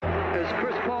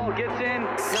Chris Paul gets in,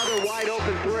 another wide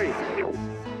open three.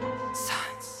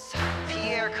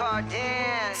 Pierre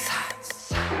Cardin.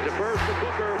 Defers to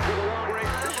Booker for the long range.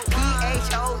 Phoenix.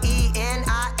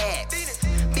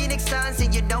 Phoenix Suns,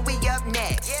 and you know we up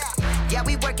next. Yeah,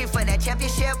 we working for that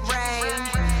championship ring.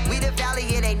 We the valley,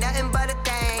 it ain't nothing but a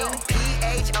thing.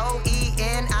 Phoenix.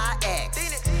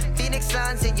 Phoenix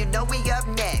Suns, and you know we up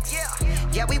next.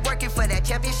 Yeah, we working for that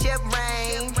championship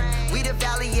ring. We the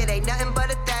valley, it ain't nothing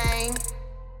but a thing.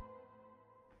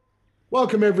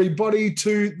 Welcome, everybody,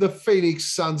 to the Phoenix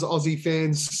Suns Aussie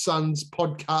Fans Suns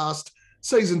podcast,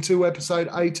 Season 2, Episode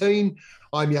 18.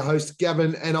 I'm your host,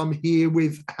 Gavin, and I'm here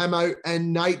with Hamo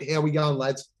and Nate. How we going,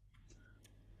 lads?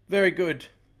 Very good.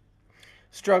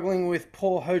 Struggling with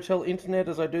poor hotel internet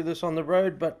as I do this on the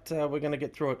road, but we're going to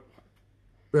get through it.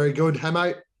 Very good.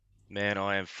 Hamo? Man,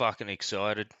 I am fucking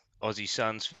excited. Aussie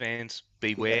Suns fans,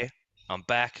 beware. I'm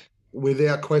back.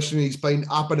 Without question, he's been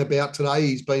up and about today.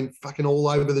 He's been fucking all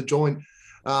over the joint.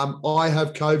 I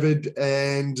have COVID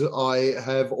and I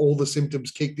have all the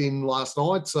symptoms kicked in last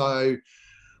night. So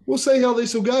we'll see how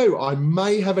this will go. I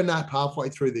may have a nap halfway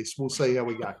through this. We'll see how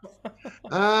we go.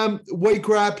 Week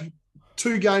wrap,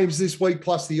 2 games this week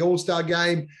plus the All-Star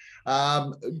game.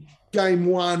 Game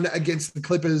 1 against the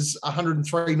Clippers,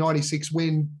 103-96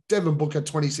 win. Devin Booker,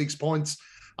 26 points,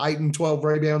 8 and 12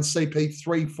 rebounds.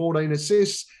 CP3, 14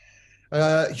 assists.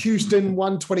 Houston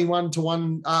 124 to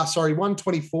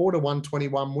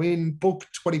 121 win. Book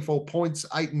 24 points,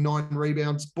 8 and 9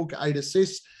 rebounds. Book 8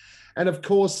 assists. And of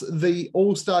course, the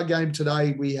All-Star game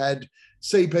today, we had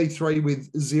CP3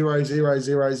 with 0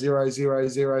 zeros in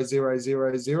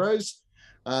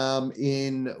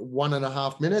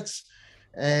 1.5 minutes.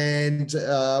 And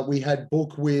we had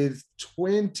Book with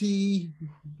 20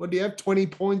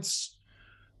 points,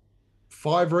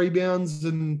 5 rebounds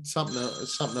and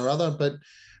something or other. But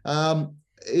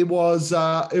it was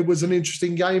an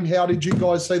interesting game. How did you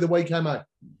guys see the week, Hamo?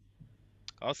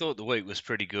 I thought the week was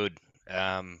pretty good.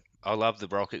 I love the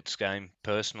Rockets game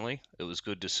personally. It was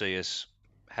good to see us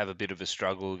have a bit of a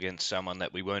struggle against someone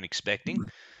that we weren't expecting.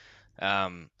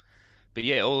 But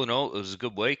yeah, all in all, it was a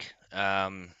good week.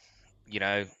 I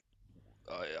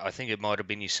think it might have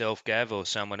been yourself, Gav, or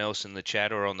someone else in the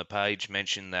chat or on the page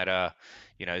mentioned that,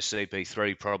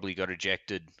 CP3 probably got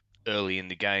ejected early in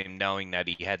the game knowing that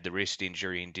he had the wrist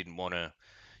injury and didn't want to,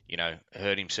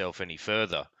 hurt himself any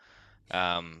further.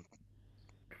 Now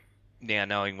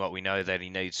knowing what we know that he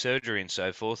needs surgery and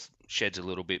so forth sheds a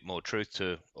little bit more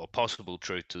possible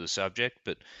truth to the subject.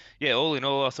 But yeah, all in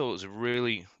all, I thought it was a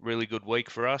really, really good week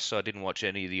for us. I didn't watch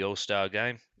any of the All-Star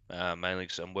game, mainly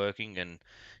because I'm working and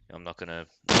I'm not going to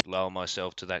lower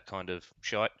myself to that kind of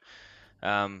shite.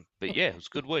 But yeah, it was a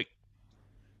good week.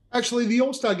 Actually, the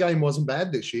All-Star game wasn't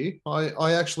bad this year.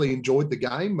 I actually enjoyed the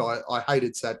game. I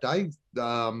hated Saturday.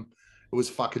 It was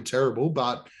fucking terrible.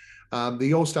 But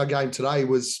the All-Star game today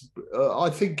was, I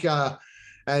think,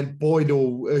 and Boyd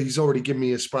he's already given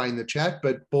me a spray in the chat,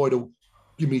 but Boyd will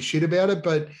give me shit about it.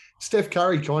 But Steph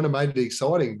Curry kind of made it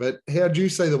exciting. But how did you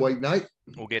see the week, Nate?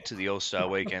 We'll get to the All-Star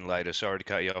weekend later. Sorry to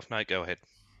cut you off, Nate. Go ahead.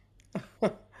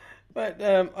 But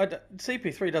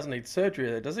CP3 doesn't need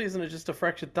surgery, does he? Isn't it just a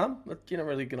fractured thumb? You're not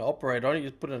really going to operate on it. You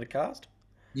just put it in a cast.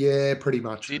 Yeah, pretty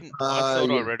much. I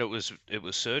thought I read it was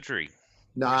surgery.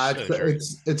 No,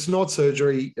 it's not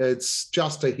surgery. It's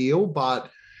just a heel.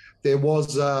 But there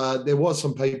was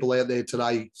some people out there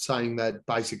today saying that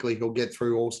basically he'll get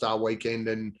through All-Star weekend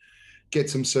and get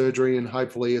some surgery, and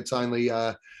hopefully it's only.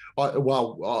 I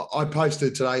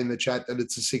posted today in the chat that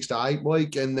it's a 6 to 8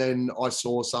 week, and then I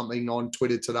saw something on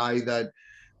Twitter today that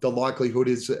the likelihood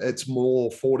is it's more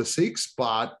 4 to 6,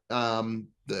 but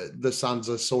the Suns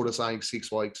are sort of saying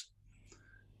 6 weeks.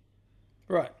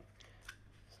 Right.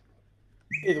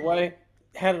 Either way,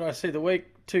 how did I see the week?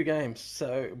 2 games,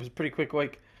 so it was a pretty quick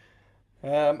week.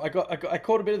 I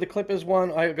caught a bit of the Clippers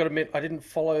one. I got to admit, I didn't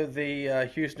follow the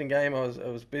Houston game. I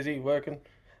was busy working.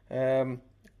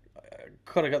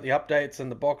 Kind of got the updates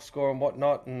and the box score and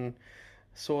whatnot, and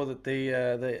saw that the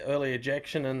early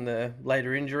ejection and the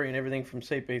later injury and everything from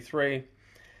CP3.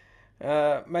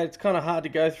 Mate, it's kind of hard to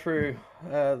go through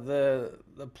the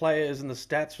players and the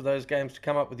stats for those games to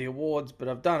come up with the awards, but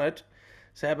I've done it.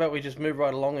 So how about we just move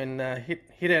right along and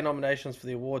hit our nominations for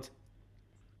the awards?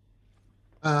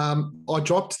 I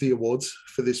dropped the awards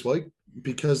for this week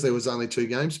because there was only 2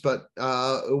 games, but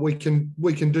we can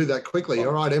do that quickly.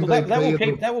 All right, MVP.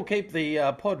 Well, that will keep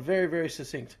the pod very, very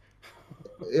succinct.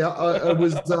 Yeah, I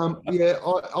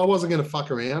wasn't going to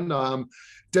fuck around.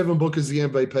 Devin Booker's the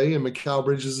MVP and Mikal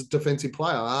Bridges is a defensive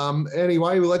player.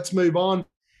 Anyway, let's move on.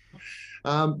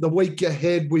 The week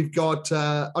ahead, we've got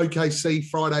OKC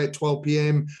Friday at 12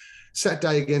 p.m.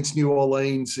 Saturday against New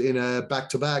Orleans in a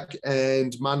back-to-back,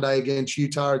 and Monday against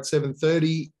Utah at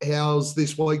 7:30. How's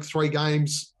this week? 3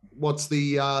 games. What's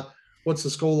the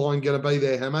scoreline going to be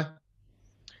there, Hammer?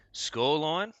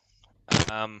 Scoreline?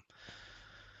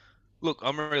 Look,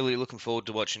 I'm really looking forward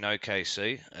to watching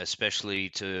OKC, especially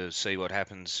to see what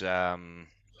happens against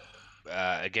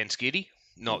Giddey.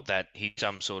 Not that he's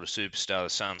some sort of superstar the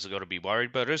Suns have got to be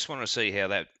worried, but I just want to see how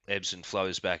that ebbs and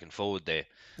flows back and forward there.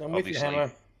 I'm with you,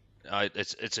 Hammer.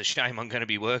 It's a shame I'm going to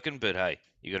be working, but hey,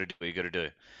 you got to do what you got to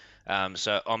do.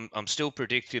 So I'm still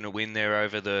predicting a win there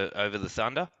over the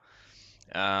Thunder.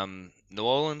 New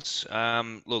Orleans,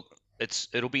 look,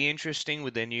 it'll be interesting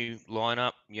with their new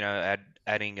lineup.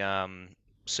 Adding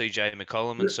CJ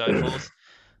McCollum and so forth.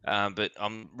 But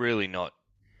I'm really not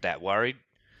that worried.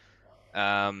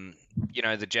 The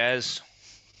Jazz,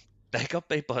 they got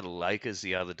beat by the Lakers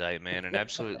the other day, man, and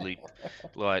absolutely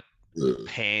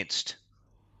pantsed.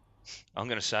 I'm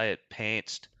going to say it,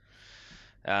 pantsed.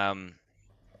 And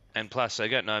plus, they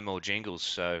got no more jingles,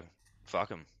 so fuck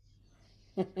them.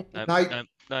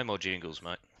 No more jingles,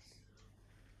 mate.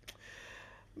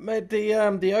 Mate, the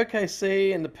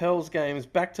OKC and the Pels games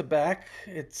back to back.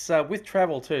 It's with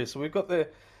travel too. So we got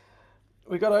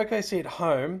OKC at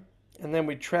home, and then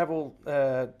we travel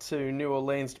to New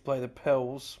Orleans to play the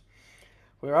Pels.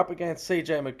 We're up against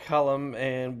CJ McCollum,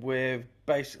 and we've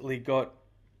basically got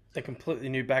a completely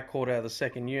new backcourt out of the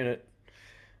second unit.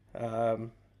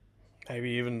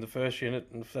 Maybe even the first unit,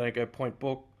 if they don't go point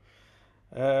book.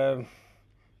 I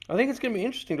think it's going to be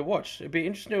interesting to watch. It'd be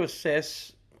interesting to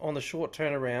assess on the short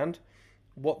turnaround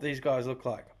what these guys look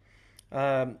like.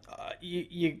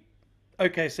 OKC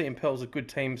and Pels are good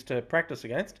teams to practice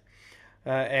against.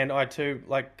 And I too,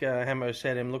 like Hamo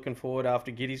said, am looking forward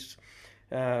after Giddey's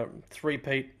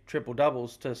three-peat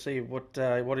triple-doubles to see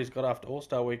what he's got after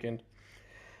All-Star weekend.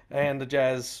 And the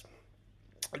Jazz,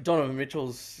 Donovan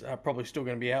Mitchell's probably still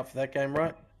going to be out for that game,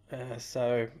 right?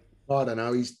 So I don't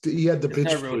know. He had the pitch.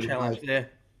 No real challenge there.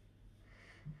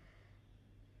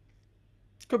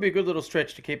 Could be a good little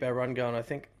stretch to keep our run going, I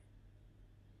think.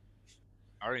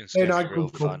 It's real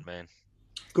fun, man.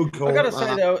 Good call. I got to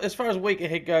say, though, as far as week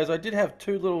ahead goes, I did have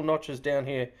 2 little notches down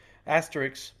here,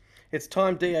 asterisks. It's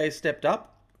time DA stepped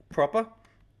up, proper.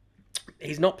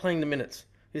 He's not playing the minutes.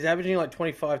 He's averaging like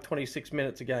 25, 26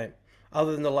 minutes a game,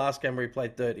 other than the last game where he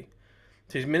played 30.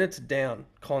 So his minutes are down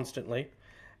constantly.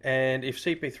 And if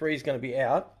CP3 is going to be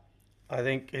out, I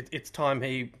think it's time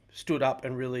he stood up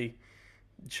and really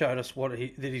showed us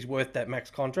that he's worth that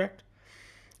max contract.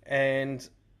 And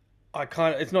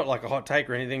it's not like a hot take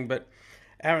or anything, but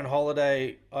Aaron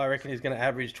Holiday, I reckon he's going to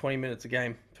average 20 minutes a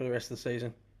game for the rest of the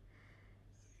season.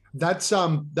 That's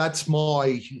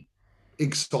my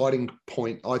exciting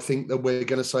point. I think that we're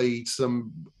going to see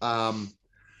some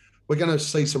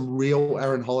real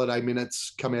Aaron Holiday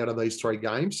minutes come out of these 3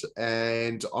 games,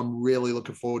 and I'm really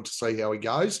looking forward to see how he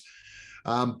goes.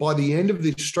 By the end of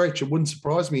this stretch, it wouldn't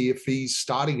surprise me if he's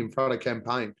starting in front of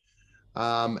Campaign,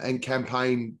 and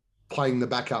Campaign playing the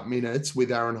backup minutes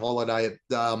with Aaron Holiday at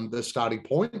the starting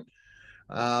point.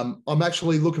 I'm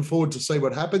actually looking forward to see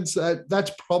what happens. That's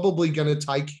probably going to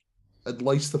take at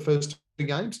least the first 2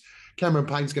 games. Cameron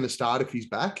Payne's going to start if he's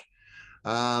back.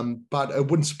 But it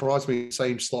wouldn't surprise me to see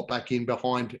him slot back in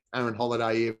behind Aaron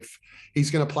Holiday if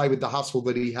he's going to play with the hustle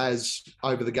that he has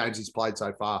over the games he's played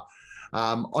so far.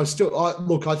 I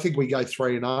think we go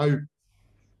 3-0.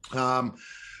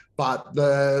 But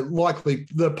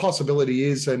the possibility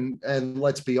is, and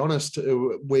let's be honest,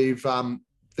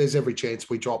 there's every chance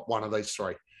we drop one of these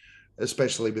 3,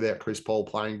 especially without Chris Paul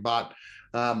playing. But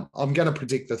I'm going to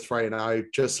predict the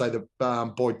 3-0 just so that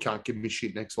Boyd can't give me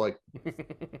shit next week.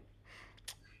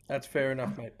 That's fair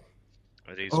enough, mate.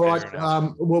 All right,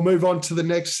 we'll move on to the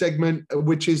next segment,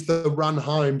 which is the run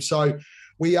home. So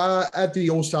we are at the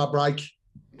All-Star break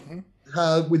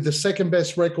with the second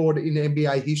best record in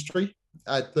NBA history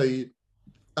at the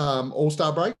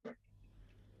All-Star break.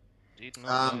 Did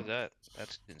not know that.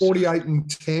 That's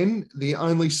 48-10. The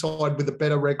only side with a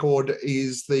better record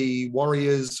is the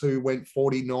Warriors, who went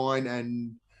 49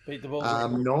 and beat the Bulls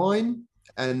 9,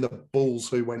 and the Bulls,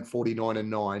 who went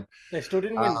 49-9. They still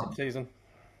didn't win that season.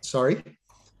 Sorry?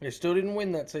 They still didn't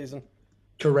win that season.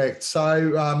 Correct.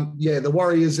 So, the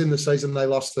Warriors in the season, they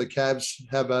lost to the Cavs,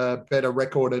 have a better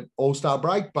record at All-Star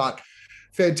break, but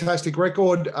fantastic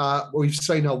record. We've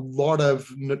seen a lot of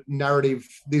narrative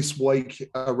this week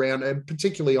around, and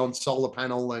particularly on solar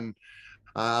panel and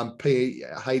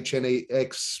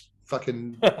PHNX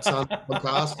fucking son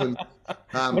podcast. And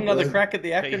another crack at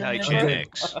the acronym.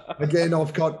 PHNX. Again, I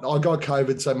got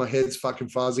COVID, so my head's fucking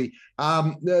fuzzy.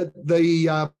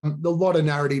 The lot of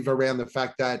narrative around the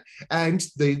fact that, and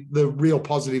the real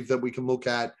positive that we can look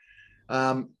at,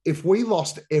 if we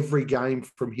lost every game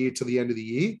from here to the end of the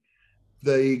year,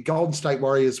 the Golden State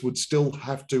Warriors would still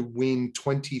have to win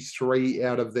 23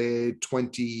 out of their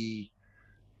 20,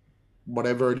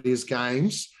 whatever it is,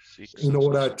 games in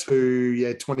order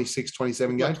to, 26,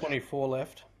 27 games. 24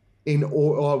 left. They'd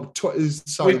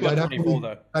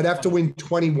have to win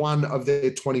 21 of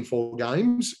their 24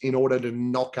 games in order to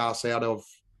knock us out of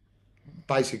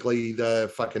basically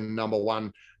the fucking number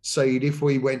one seed if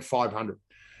we went 500.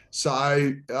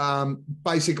 So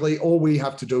basically all we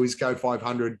have to do is go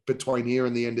 500 between here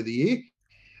and the end of the year,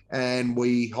 and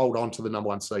we hold on to the number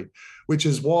one seed, which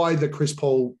is why the Chris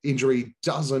Paul injury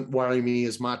doesn't worry me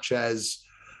as much as,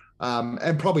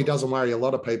 and probably doesn't worry a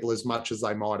lot of people as much as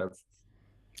they might have.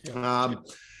 Yeah.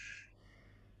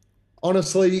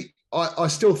 Honestly, I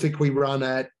still think we run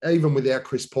at, even without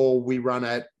Chris Paul, we run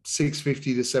at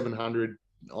 650 to 700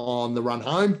 on the run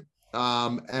home.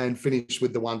 And finish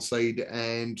with the one seed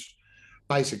and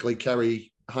basically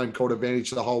carry home court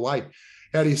advantage the whole way.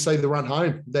 How do you see the run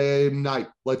home there, Nate?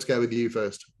 Let's go with you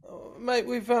first. Mate,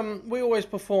 we always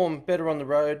perform better on the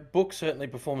road. Book certainly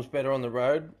performs better on the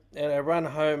road, and our run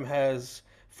home has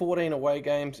 14 away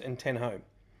games and 10 home.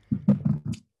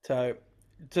 So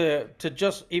to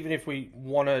just, even if we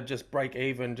want to just break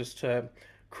even, just to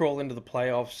crawl into the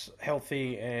playoffs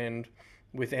healthy and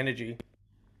with energy,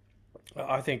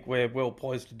 I think we're well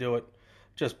poised to do it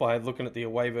just by looking at the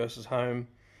away versus home.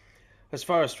 As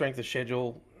far as strength of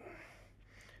schedule,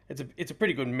 it's a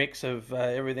pretty good mix of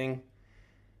everything.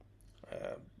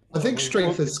 I think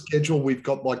strength of schedule, we've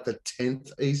got like the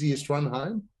 10th easiest run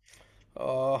home.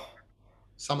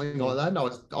 Something like that.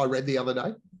 No, I read the other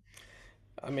day.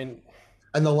 I mean,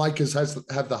 and the Lakers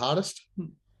have the hardest.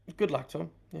 Good luck to them.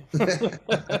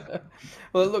 Yeah.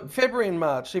 Well, look, February and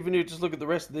March, even if you just look at the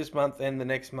rest of this month and the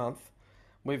next month,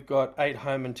 we've got 8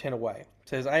 home and 10 away.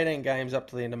 So there's 18 games up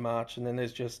to the end of March, and then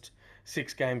there's just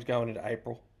 6 games going into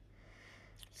April.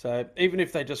 So even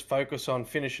if they just focus on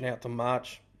finishing out to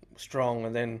March strong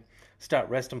and then start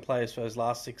resting players for those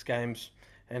last 6 games,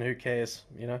 and who cares,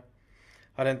 you know?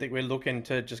 I don't think we're looking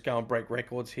to just go and break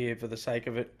records here for the sake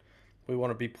of it. We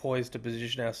want to be poised to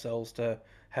position ourselves to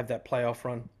have that playoff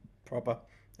run proper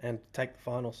and take the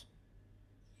finals.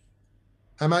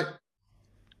 Hey, mate.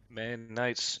 Man,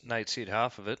 Nate's hit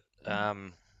half of it.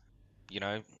 You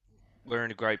know, we're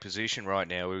in a great position right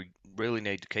now. We really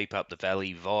need to keep up the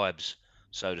Valley vibes,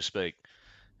 so to speak.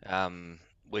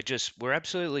 We're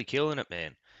absolutely killing it,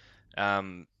 man.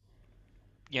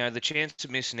 You know, the chance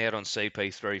of missing out on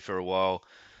CP3 for a while,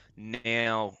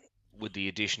 now with the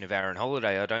addition of Aaron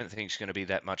Holiday, I don't think it's going to be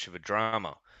that much of a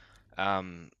drama.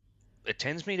 It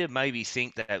tends me to maybe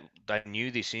think that they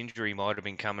knew this injury might have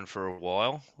been coming for a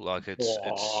while. Like it's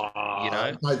you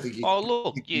know.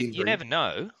 Look, you never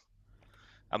know.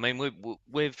 I mean,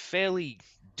 we're fairly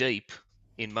deep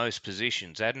in most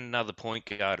positions. Add another point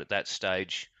guard at that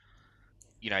stage,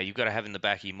 you know, you've got to have in the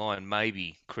back of your mind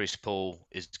maybe Chris Paul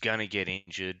is going to get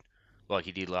injured like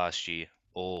he did last year,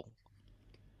 or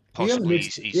possibly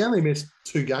he only missed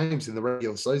 2 games in the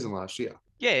regular season last year.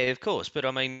 Yeah, of course. But, I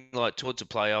mean, like, towards the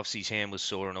playoffs, his hand was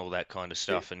sore and all that kind of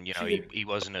stuff. And, you know, he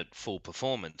wasn't at full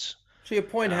performance. To your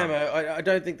point, Hammer, I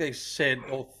don't think they said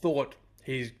or thought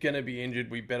he's going to be injured,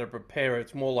 we better prepare.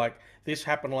 It's more like, this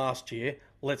happened last year,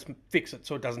 let's fix it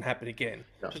so it doesn't happen again.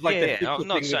 Just like I'm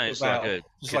not saying it's like a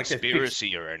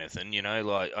conspiracy or anything, you know.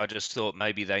 Like, I just thought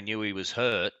maybe they knew he was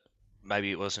hurt. Maybe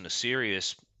it wasn't a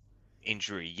serious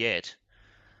injury yet.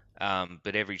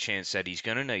 But every chance that he's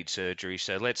going to need surgery,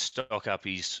 so let's stock up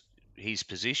his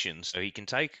position so he can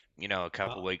take, you know, a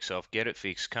couple of weeks off, get it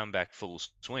fixed, come back full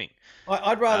swing.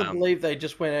 I'd rather believe they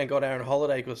just went out and got Aaron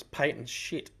Holiday because Peyton's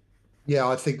shit. Yeah,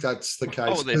 I think that's the case.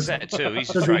 Oh, there's that too.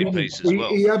 He's a trade piece as well.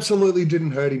 He absolutely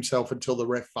didn't hurt himself until the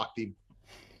ref fucked him.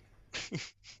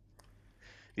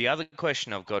 The other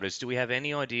question I've got is, do we have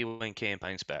any idea when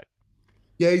Campaign's back?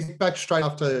 Yeah, he's back straight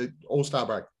after All-Star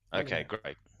break. Okay, great.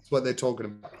 That's what they're talking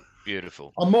about.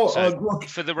 Beautiful. Look,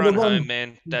 for the run home,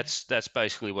 man, that's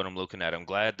basically what I'm looking at. I'm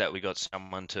glad that we got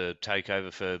someone to take over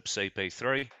for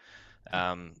CP3,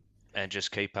 and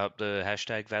just keep up the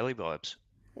hashtag Valley vibes.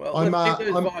 Well, let's keep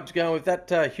those vibes going with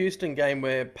that Houston game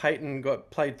where Peyton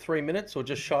played 3 minutes or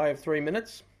just shy of 3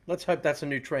 minutes. Let's hope that's a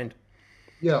new trend.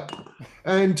 Yeah,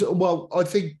 and I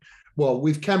think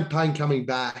with Campaign coming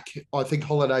back, I think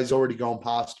Holiday's already gone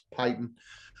past Peyton.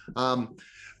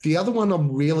 The other one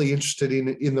I'm really interested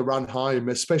in the run home,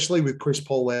 especially with Chris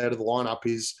Paul out of the lineup,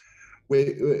 is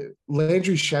where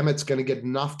Landry Shamet's going to get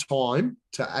enough time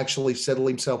to actually settle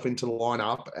himself into the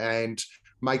lineup and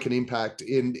make an impact.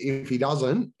 And if he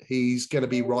doesn't, he's going to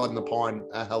be riding the pine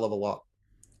a hell of a lot.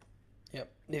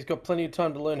 Yep, he's got plenty of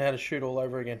time to learn how to shoot all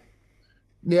over again.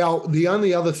 Now, the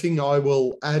only other thing I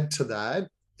will add to that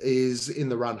is in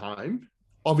the run home.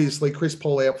 Obviously, Chris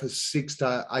Paul out for 6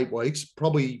 to 8 weeks.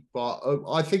 Probably,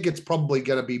 I think it's probably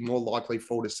going to be more likely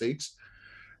 4 to 6.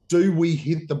 Do we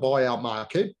hit the buyout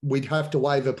market? We'd have to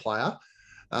waive a player.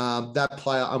 That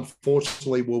player,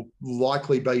 unfortunately, will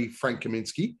likely be Frank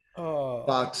Kaminsky. Oh.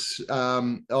 But,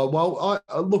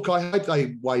 look, I hope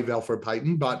they waive Alfred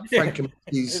Payton, but Frank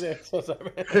Kaminsky's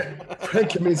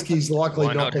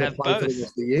likely not going to play for the rest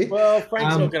of the year. Well,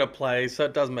 Frank's not going to play, so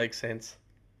it does make sense.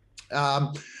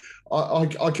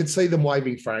 I could see them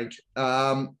waiving Frank.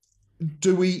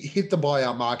 Do we hit the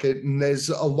buyout market? And there's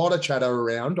a lot of chatter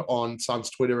around on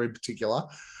Suns Twitter in particular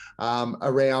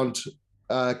around,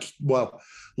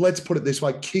 let's put it this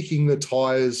way, kicking the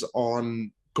tires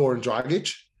on Goran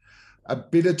Dragic. A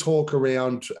bit of talk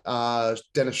around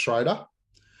Dennis Schroeder.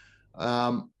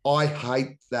 I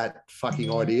hate that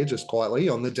fucking idea, just quietly,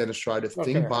 on the Dennis Schroeder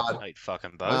thing. But I hate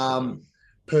fucking both.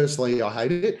 Personally, I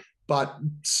hate it. But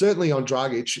certainly on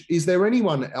Dragic, is there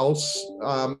anyone else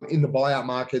in the buyout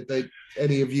market that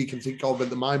any of you can think of at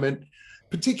the moment,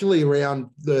 particularly around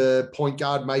the point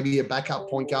guard, maybe a backup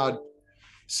point guard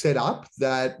setup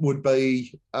that would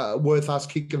be worth us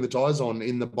kicking the tires on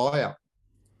in the buyout?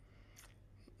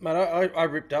 Mate, I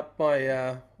ripped up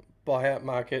my buyout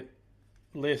market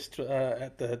list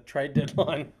at the trade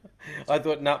deadline. I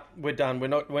thought, no, we're done.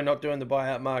 We're not doing the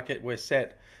buyout market. We're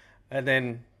set. And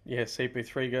then, yeah,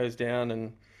 CP3 goes down,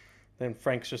 and then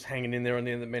Frank's just hanging in there on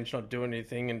the end of the bench, not doing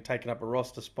anything and taking up a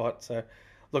roster spot. So,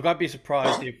 look, I'd be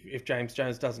surprised if James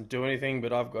Jones doesn't do anything,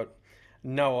 but I've got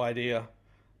no idea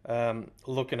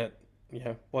looking at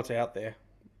what's out there.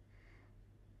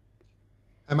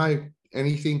 Am I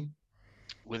anything?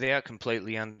 Without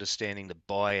completely understanding the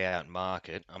buyout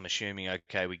market, I'm assuming,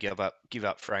 okay, we give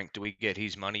up Frank. Do we get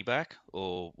his money back,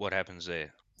 or what happens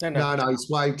there? No, he's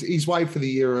waived. He's waived for the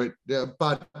year,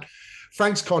 but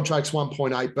Frank's contract's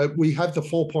 1.8, but we have the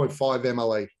 4.5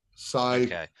 MLE. So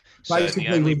okay, so basically,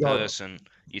 the only person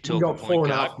you're talking point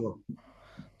guard,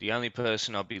 the only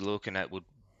person I'd be looking at would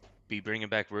be bringing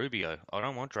back Rubio. I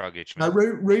don't want Dragic, man. No,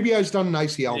 Rubio's done an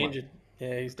ACL.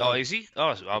 Yeah, he's done. Oh, is he?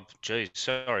 Oh, geez,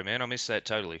 sorry, man, I missed that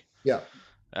totally. Yeah.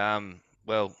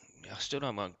 Well, I still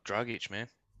don't want Dragic, man.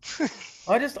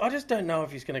 I just don't know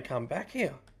if he's going to come back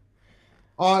here.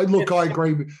 I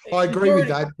agree. I agree with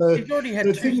that. He's already had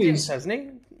 2 stints, hasn't he?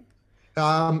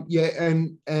 Yeah,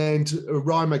 and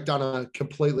Ryan McDonough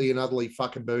completely and utterly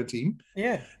fucking burnt him.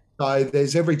 Yeah. So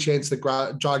there's every chance that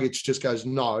Dragic just goes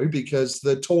no, because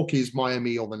the talk is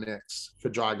Miami or the Nets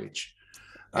for Dragic.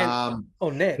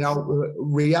 Nets. Now,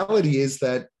 reality is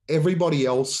that everybody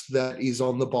else that is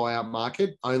on the buyout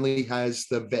market only has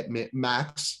the vet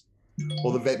max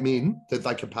or the vet min that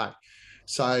they can pay.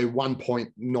 So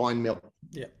 1.9 mil.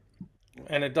 Yeah.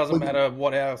 And it doesn't matter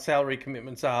what our salary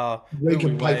commitments are. We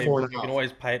can pay 4.5. We can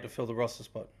always pay it to fill the roster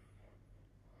spot.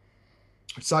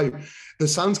 So the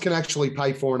Suns can actually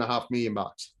pay $4.5 million.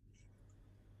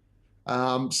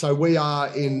 So we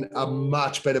are in a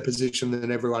much better position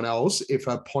than everyone else if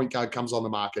a point guard comes on the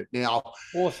market. Now,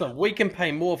 awesome. We can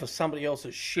pay more for somebody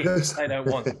else's shit they don't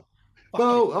want.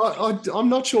 Well, I'm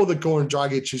not sure that Goran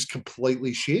Dragic is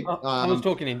completely shit. I was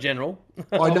talking in general.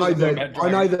 I know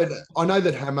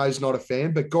that Hamo's not a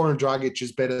fan, but Goran Dragic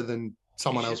is better than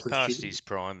someone else's shit. He's past his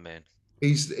prime, man.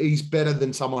 He's better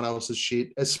than someone else's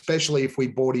shit, especially if we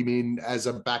brought him in as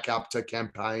a backup to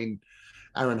campaign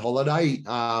Aaron Holiday.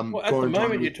 Well, at the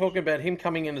moment, you're talking about him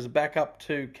coming in as a backup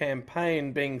to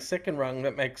campaign being second rung.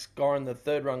 That makes Goran the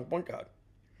third rung point guard.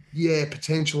 Yeah,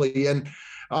 potentially. And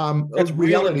that's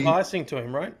real enticing to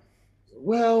him, right?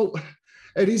 Well,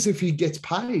 it is if he gets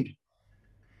paid.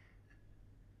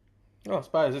 Oh, I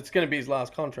suppose it's going to be his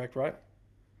last contract, right?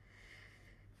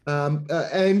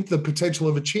 And the potential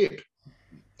of a chip.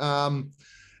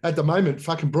 At the moment,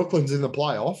 fucking Brooklyn's in the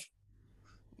playoff.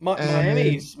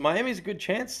 Miami's a good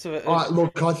chance to.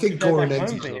 Look, I think Goran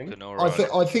ends.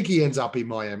 I think he ends up in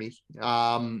Miami.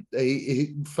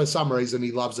 He for some reason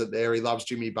he loves it there. He loves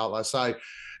Jimmy Butler. So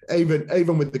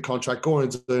even with the contract,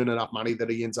 Goran's earned enough money that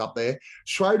he ends up there.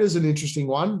 Schroeder's an interesting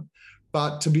one,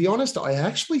 but to be honest, I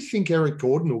actually think Eric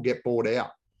Gordon will get bought out,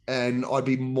 and I'd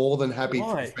be more than happy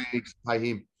for Phoenix to pay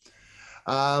him.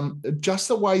 Just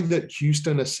the way that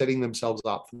Houston are setting themselves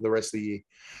up for the rest of the year.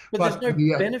 But there's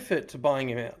no benefit to buying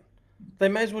him out. They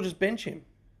may as well just bench him.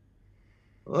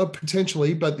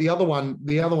 Potentially, but the other one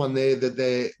there that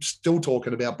they're still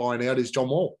talking about buying out is John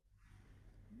Wall.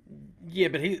 Yeah,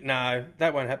 but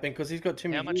that won't happen because he's got too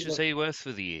many. How much is he worth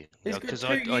for the year? He's got Because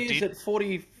 2 years at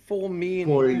 44 million.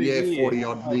 40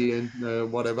 odd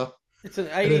million, whatever. It's an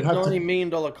 $80-90 million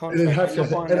contract.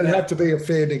 It'd have to be a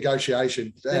fair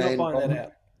negotiation. They're not buying that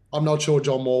out. I'm not sure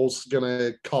John Wall's going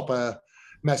to cop a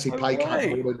massive pay cut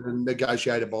and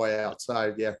negotiate a buyout.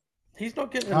 So, yeah. He's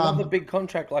not getting another big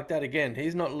contract like that again.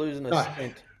 He's not losing a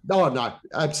cent. No,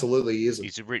 absolutely he isn't.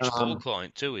 He's a Rich Paul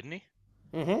client too, isn't he?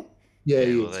 Mm-hmm. Yeah,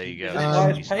 he well, is. there you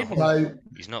go.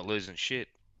 He's not losing shit.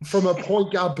 From a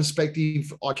point guard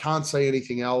perspective, I can't see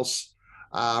anything else.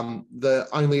 The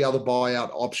only other buyout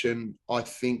option I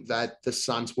think that the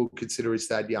Suns will consider is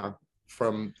Thad Young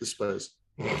from the Spurs.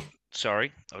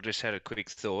 Sorry, I just had a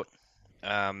quick thought.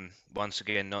 Once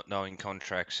again, not knowing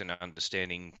contracts and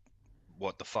understanding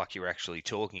what the fuck you're actually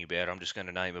talking about, I'm just going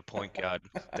to name a point guard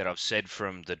that I've said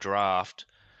from the draft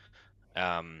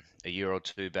a year or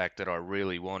two back that I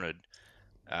really wanted.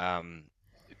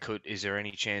 Is there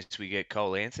any chance we get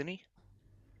Cole Anthony?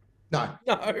 No.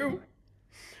 No.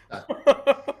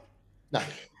 No.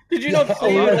 Did you not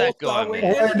see that guy,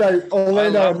 man?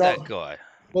 Orlando that guy.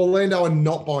 Orlando are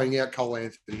not buying out Cole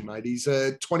Anthony, mate. He's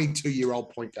a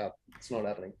 22-year-old point guard. It's not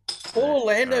happening. All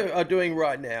Orlando are doing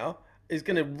right now is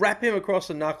going to wrap him across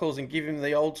the knuckles and give him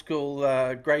the old school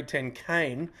grade 10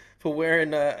 cane for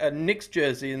wearing a Knicks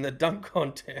jersey in the dunk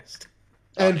contest.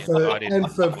 And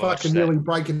for fucking nearly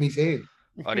breaking his hand.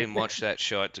 I didn't watch that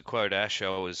shot. To quote Ash, I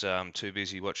was too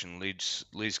busy watching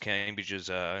Liz Cambridge's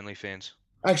OnlyFans.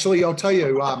 Actually, I'll tell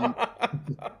you.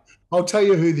 I'll tell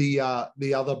you who the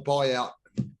other buyout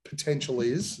potential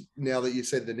is. Now that you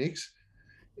said the Knicks,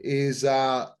 is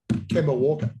Kemba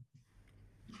Walker.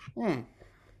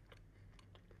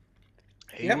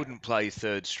 He wouldn't play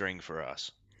third string for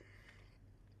us.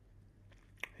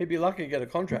 He'd be lucky to get a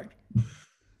contract.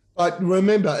 But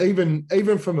remember,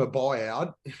 even from a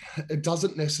buyout, it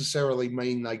doesn't necessarily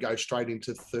mean they go straight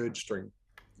into third string.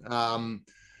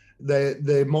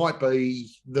 There might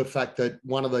be the fact that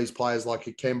one of these players like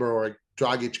a Kemba or a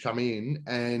Dragic come in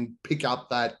and pick up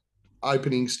that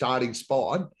opening starting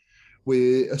spot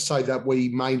so that we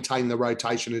maintain the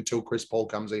rotation until Chris Paul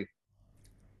comes in.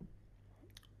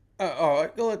 All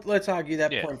right, let's argue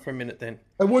that point for a minute then.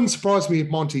 It wouldn't surprise me if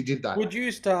Monty did that. Would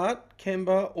you start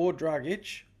Kemba or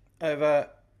Dragic over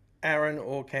Aaron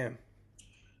or Cam?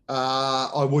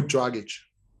 I would Dragic.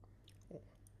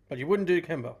 But you wouldn't do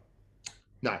Kemba?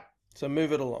 No. So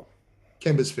move it along.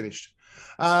 Kemba's finished.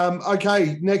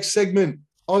 Okay, next segment.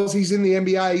 Aussies in the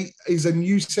NBA is a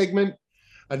new segment.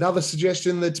 Another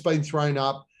suggestion that's been thrown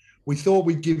up. We thought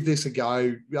we'd give this a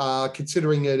go,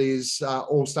 considering it is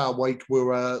All-Star Week. We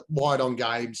were light on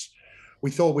games. We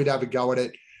thought we'd have a go at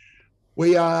it.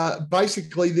 We are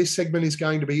basically, this segment is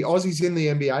going to be Aussies in the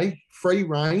NBA, free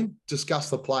reign,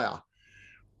 discuss the player.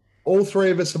 All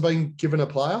three of us have been given a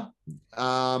player,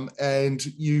 and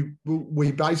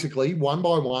we basically, one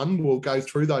by one, will go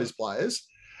through those players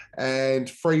and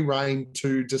free reign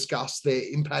to discuss their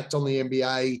impact on the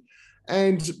NBA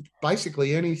and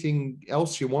basically anything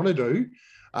else you want to do.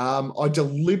 I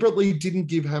deliberately didn't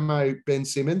give Hamo Ben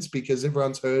Simmons because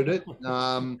everyone's heard it.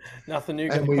 Nothing new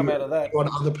can come out of that. We want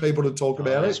other people to talk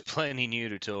about There's it. plenty new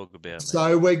to talk about.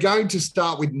 So we're going to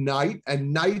start with Nate,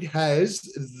 and Nate has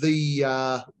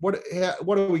the what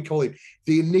do we call him?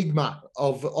 The enigma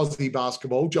of Aussie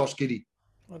basketball, Josh Giddey.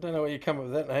 I don't know where you come up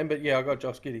with that name, but yeah, I got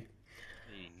Josh Giddey.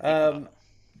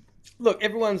 Look,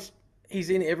 he's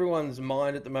in everyone's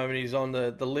mind at the moment. He's on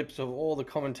the lips of all the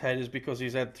commentators because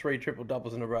he's had 3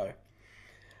 triple-doubles in a row.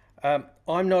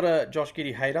 I'm not a Josh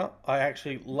Giddey hater. I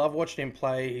actually love watching him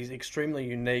play. He's extremely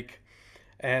unique,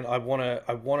 and I want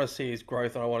to see his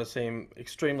growth, and I want to see him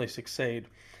extremely succeed.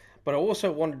 But I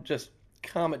also want to just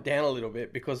calm it down a little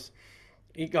bit because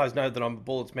you guys know that I'm a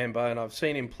Bullets member, and I've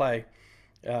seen him play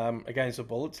against the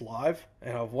Bullets live,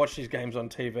 and I've watched his games on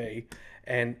TV,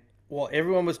 and while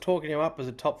everyone was talking him up as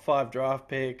a top 5 draft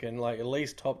pick and like at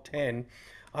least top 10,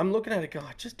 I'm looking at it going,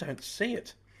 I just don't see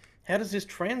it. How does this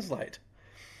translate?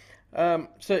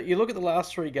 So you look at the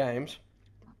last 3 games.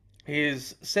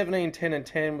 His 17, 10, and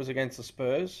 10 was against the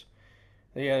Spurs.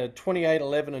 He had 28,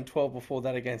 11, and 12 before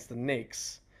that against the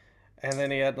Knicks. And then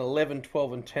he had an 11,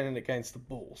 12, and 10 against the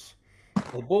Bulls.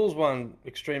 The Bulls won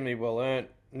extremely well earned.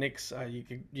 Knicks,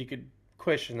 you could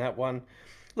question that one.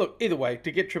 Look, either way,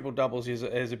 to get triple-doubles is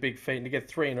a big feat. And to get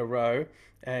 3 in a row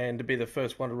and to be the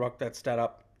first one to rock that stat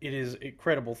up, it is an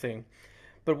incredible thing.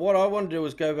 But what I want to do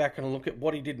is go back and look at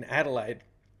what he did in Adelaide,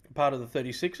 part of the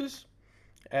 36ers,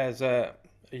 as a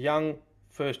young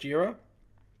first-yearer.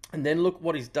 and then look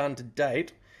what he's done to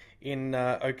date in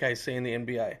OKC and the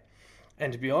NBA.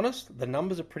 And to be honest, the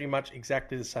numbers are pretty much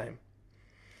exactly the same.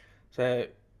 So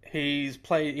he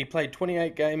played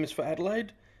 28 games for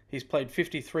Adelaide. He's played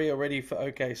 53 already for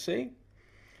OKC.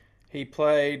 He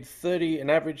played an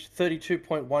average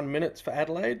 32.1 minutes for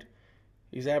Adelaide.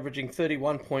 He's averaging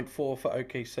 31.4 for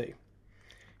OKC.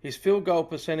 His field goal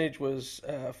percentage was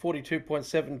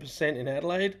 42.7% in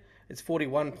Adelaide. It's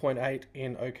 41.8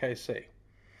 in OKC.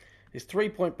 His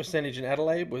three-point percentage in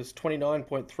Adelaide was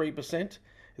 29.3%.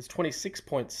 It's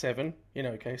 26.7 in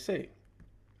OKC.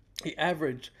 He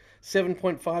averaged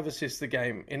 7.5 assists a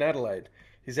game in Adelaide.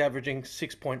 He's averaging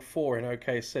 6.4 in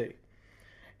OKC.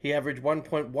 He averaged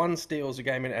 1.1 steals a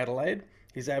game in Adelaide.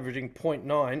 He's averaging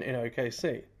 0.9 in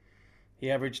OKC. He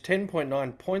averaged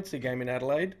 10.9 points a game in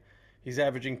Adelaide. He's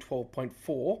averaging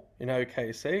 12.4 in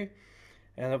OKC.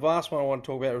 And the last one I want to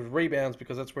talk about was rebounds,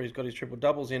 because that's where he's got his triple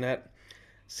doubles in at.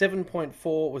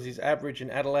 7.4 was his average in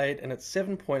Adelaide, and it's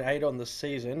 7.8 on the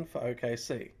season for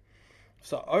OKC.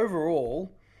 So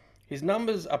overall, his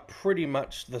numbers are pretty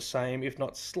much the same, if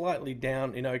not slightly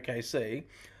down in OKC.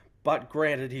 But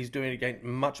granted, he's doing it against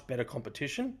much better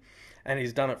competition, and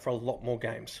he's done it for a lot more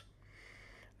games.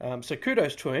 So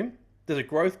kudos to him. There's a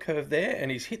growth curve there, and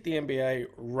he's hit the NBA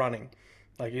running.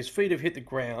 Like, his feet have hit the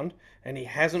ground, and he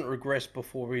hasn't regressed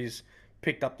before he's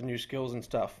picked up the new skills and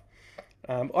stuff.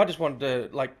 I just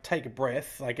wanted to take a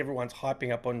breath. Like, everyone's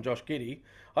hyping up on Josh Giddey.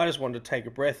 I just wanted to take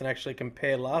a breath and actually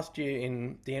compare last year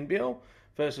in the NBL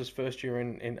versus first year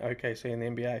in OKC and the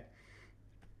NBA.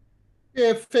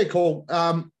 Yeah, fair call.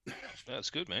 That's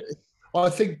good, man. I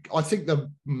think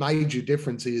the major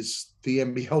difference is the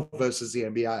NBL versus the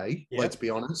NBA. Yep. Let's be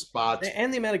honest, but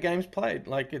and the amount of games played,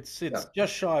 like it's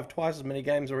just shy of twice as many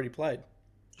games already played.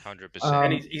 100%.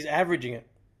 And he's averaging it.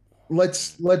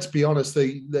 Let's be honest.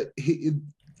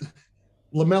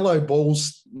 LaMelo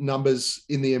Ball's numbers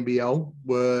in the NBL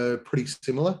were pretty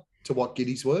similar to what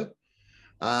Giddey's were,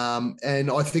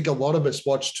 and I think a lot of us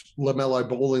watched LaMelo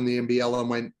Ball in the NBL and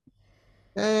went,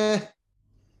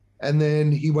 and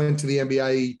then he went to the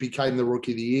NBA, he became the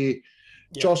Rookie of the Year.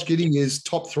 Yeah. Josh Giddey is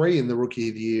top 3 in the Rookie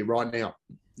of the Year right now.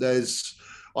 I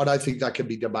don't think that can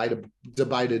be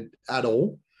debated at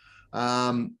all.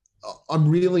 I'm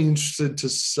really interested to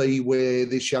see where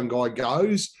this young guy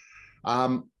goes.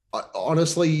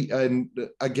 Honestly, and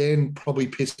again, probably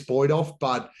piss Boyd off,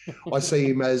 but I see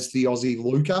him as the Aussie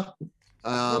Luka.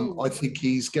 I think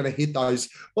he's going to hit those.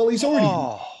 Well, he's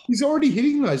already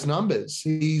hitting those numbers.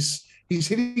 He's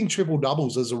hitting triple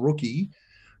doubles as a rookie,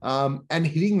 and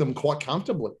hitting them quite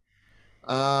comfortably.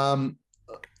 Now,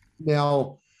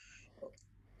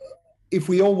 if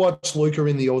we all watched Luka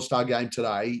in the All-Star game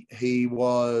today, he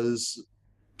was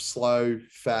slow,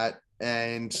 fat,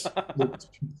 and looked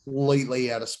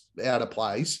completely out of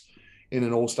place in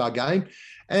an All-Star game.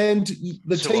 And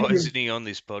why isn't he on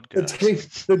this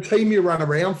podcast? The team you run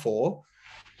around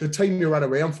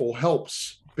for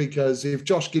helps, because if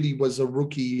Josh Giddey was a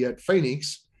rookie at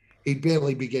Phoenix, he'd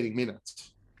barely be getting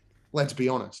minutes. Let's be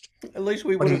honest. At least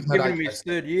we would have given him his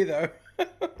third year, though.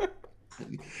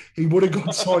 He would have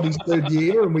got signed his third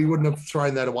year, and we wouldn't have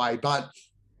thrown that away. But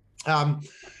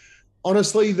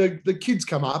honestly, the kid's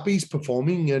come up. He's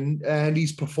performing, and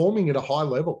he's performing at a high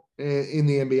level in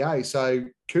the NBA. So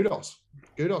kudos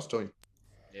to him.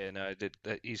 Yeah, no,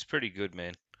 he's pretty good,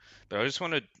 man. But I just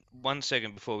wanted 1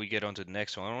 second before we get on to the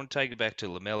next one. I want to take it back to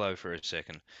LaMelo for a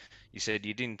second. You said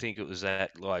you didn't think it was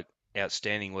that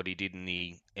outstanding what he did in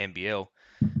the NBL.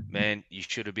 Man, you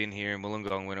should have been here in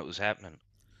Wollongong when it was happening.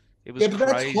 It was but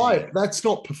crazy. That's hype. That's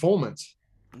not performance.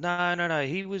 No.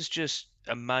 He was just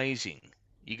amazing.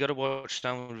 You got to watch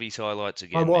some of his highlights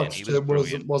again. I watched. Man.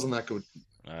 It wasn't that good.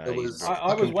 I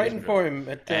was waiting for him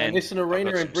at Nissan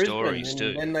Arena in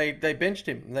Brisbane, and they benched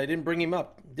him. They didn't bring him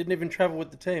up. Didn't even travel with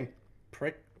the team.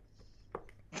 Prick.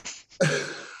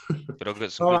 But I've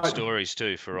got some good stories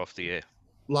too for off the air.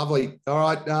 Lovely. All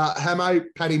right, Hamo,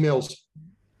 Paddy Mills.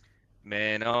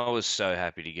 Man, I was so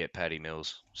happy to get Paddy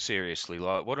Mills. Seriously,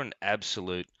 what an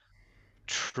absolute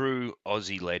true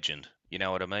Aussie legend. You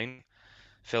know what I mean?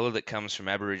 Fella that comes from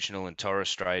Aboriginal and Torres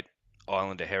Strait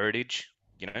Islander heritage.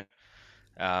 You know,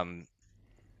 I'm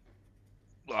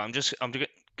going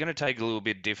to take a little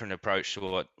bit different approach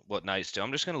to what Nate's doing.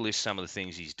 I'm just going to list some of the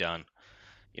things he's done,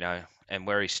 you know, and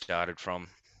where he started from.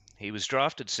 He was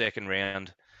drafted second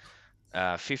round,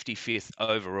 55th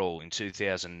overall in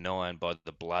 2009 by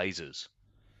the Blazers.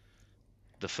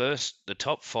 The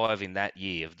top 5 in that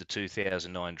year of the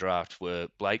 2009 draft were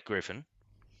Blake Griffin.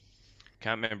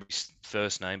 Can't remember his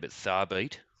first name, but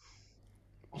Tharbeet.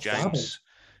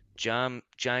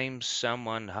 James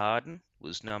someone Harden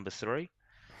was number 3.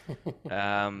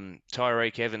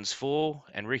 Tyreek Evans 4,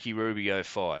 and Ricky Rubio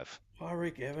 5.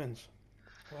 Tyreek Evans.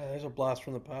 Wow, there's a blast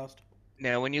from the past.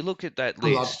 Now, when you look at that I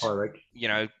love list, Tyreek. you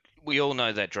know, we all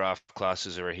know that draft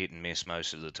classes are a hit and miss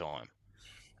most of the time.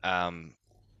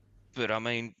 But I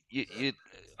mean,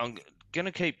 I'm going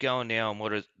to keep going now on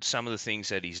what are some of the things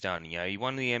that he's done. You know, he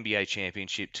won the NBA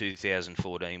championship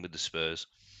 2014 with the Spurs.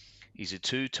 He's a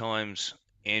 2 times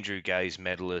Andrew Gaze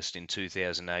medalist in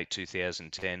 2008,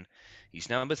 2010. His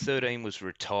number 13 was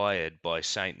retired by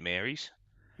St. Mary's.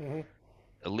 Mm-hmm.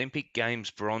 Olympic Games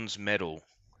bronze medal,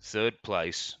 3rd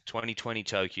place, 2020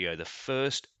 Tokyo, the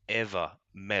first ever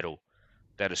medal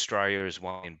that Australia has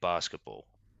won in basketball.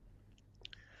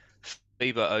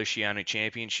 FIBA Oceania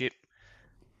Championship,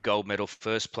 gold medal,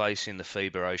 1st place in the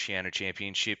FIBA Oceania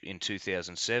Championship in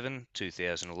 2007,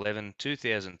 2011,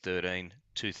 2013,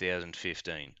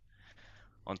 2015.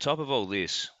 On top of all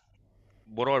this,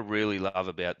 what I really love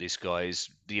about this guy is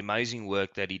the amazing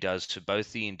work that he does to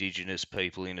both the Indigenous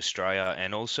people in Australia,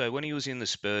 and also when he was in the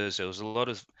Spurs, there was a lot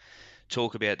of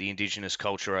talk about the Indigenous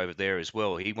culture over there as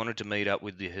well. He wanted to meet up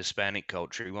with the Hispanic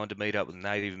culture. He wanted to meet up with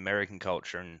Native American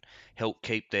culture and help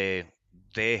keep their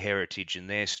heritage and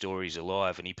their stories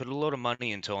alive. And he put a lot of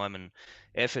money and time and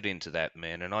effort into that,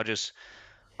 man. And I just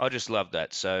love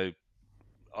that. So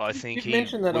I think You've he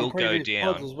mentioned that on will go previous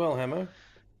pods down. as well, Hamo.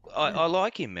 I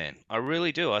like him, man. I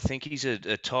really do. I think he's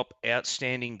a top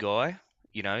outstanding guy.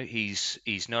 You know, he's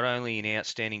not only an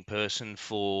outstanding person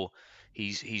for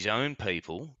his own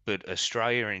people, but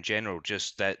Australia in general.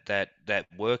 Just that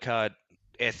work hard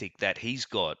ethic that he's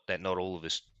got that not all of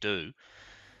us do.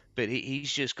 But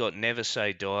he's just got never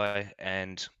say die,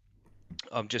 and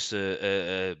I'm just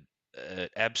a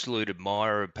absolute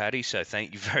admirer of Paddy. So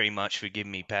thank you very much for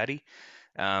giving me Paddy.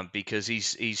 Because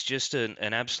he's just an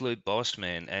absolute boss,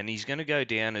 man, and he's going to go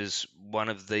down as one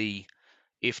of the,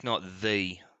 if not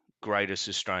the greatest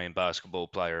Australian basketball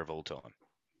player of all time.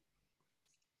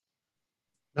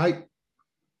 Nate?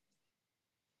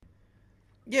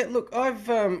 Yeah, look, I'm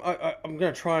going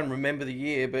to try and remember the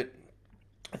year, but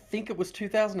I think it was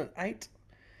 2008.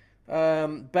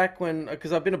 Back when,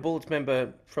 because I've been a Bullets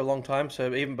member for a long time,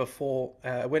 so even before,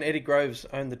 when Eddie Groves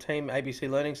owned the team, ABC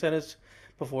Learning Centres,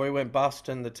 before he went bust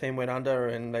and the team went under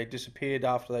and they disappeared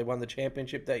after they won the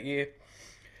championship that year.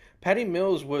 Paddy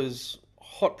Mills was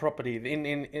hot property in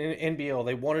NBL.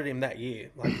 They wanted him that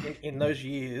year, like in those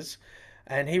years,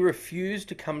 and he refused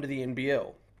to come to the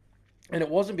NBL. And it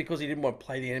wasn't because he didn't want to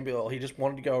play the NBL. He just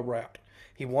wanted to go a route.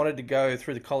 He wanted to go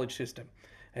through the college system,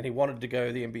 and he wanted to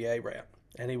go the NBA route.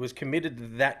 And he was committed to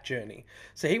that journey.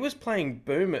 So he was playing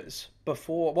Boomers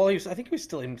before. Well, I think he was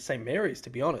still in St. Mary's, to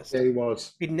be honest. Yeah, he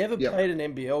was. He'd never played an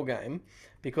NBL game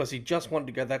because he just wanted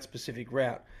to go that specific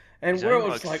route. And He's we're only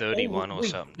always like 31 or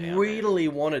something now, really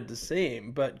wanted to see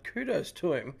him, but kudos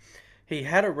to him. He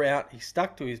had a route, he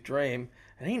stuck to his dream,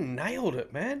 and he nailed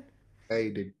it, man. Yeah, he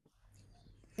did.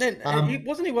 And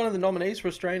wasn't he one of the nominees for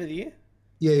Australian of the Year?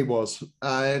 Yeah, he was.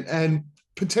 And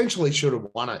potentially should have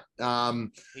won it.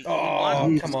 He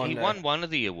won one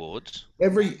of the awards.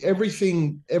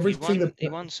 Everything He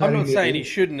won some. I'm not saying he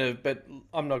shouldn't have, but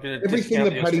I'm not going to everything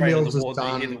that Paddy Mills has award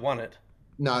done. that he won it.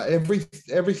 No,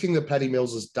 everything that Paddy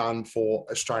Mills has done for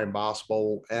Australian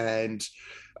basketball, and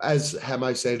as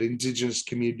Hamo said, Indigenous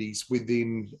communities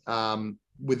within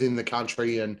the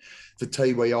country and the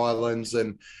Tiwi Islands,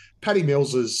 and Paddy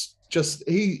Mills is just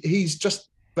he's just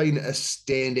been a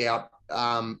standout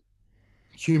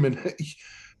human.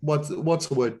 What's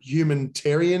the word?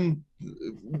 Humanitarian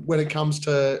when it comes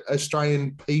to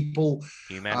Australian people.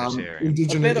 Humanitarian.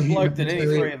 Indigenous, a better bloke than any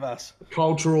three of us.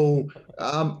 Cultural,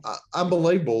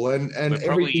 unbelievable, and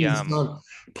everything he's done.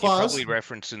 Plus, you're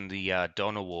probably referencing the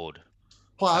Don Award.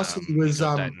 Plus, he was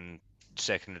that in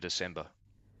 2nd of December.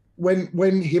 When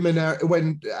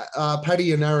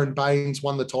Paddy and Aaron Baines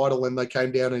won the title and they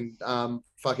came down and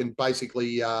fucking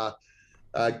basically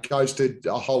ghosted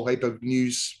a whole heap of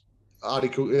news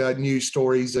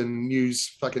stories and news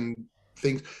fucking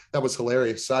things. That was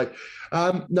hilarious. So,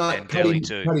 no, and Paddy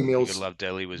Mills. You love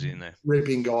Delhi was in there.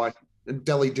 Ripping guy. And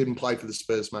Delhi didn't play for the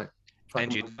Spurs, mate.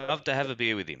 And you'd love to have a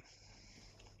beer with him.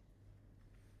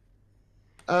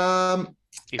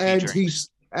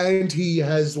 He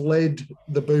has led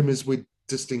the Boomers with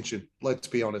distinction. Let's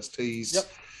be honest. He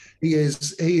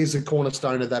is a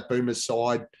cornerstone of that Boomers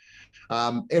side.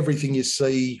 Everything you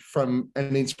see from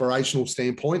an inspirational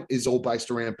standpoint is all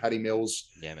based around Paddy Mills.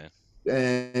 Yeah, man.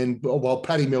 And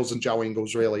Paddy Mills and Joe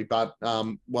Ingles, really, but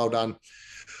well done.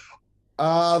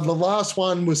 The last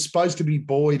one was supposed to be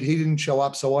Boyd. He didn't show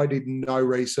up, so I did no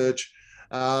research.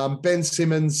 Ben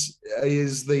Simmons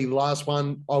is the last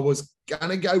one. I was going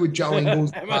to go with Joe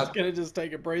Ingles. Emma's going to just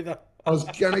take a breather. I was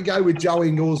going to go with Joe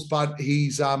Ingles, but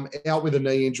he's out with a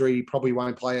knee injury. He probably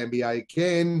won't play NBA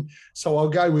again. So I'll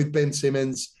go with Ben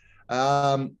Simmons.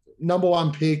 Number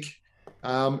one pick,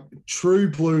 true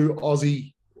blue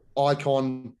Aussie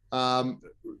icon,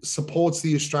 supports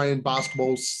the Australian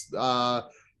basketball.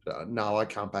 No, I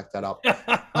can't back that up.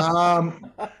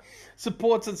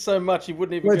 Supports it so much he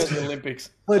wouldn't even go to the Olympics.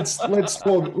 let's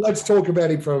talk about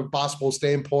him from a basketball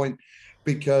standpoint,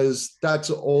 because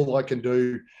that's all I can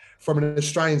do. From an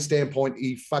Australian standpoint,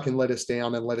 he fucking let us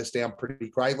down pretty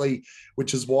greatly,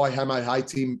 which is why Hamo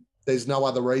hates him. There's no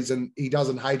other reason. He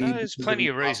doesn't hate him. There's plenty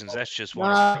of reasons. That's just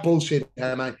one. Bullshit,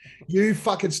 Hamo. You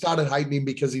fucking started hating him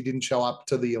because he didn't show up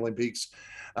to the Olympics.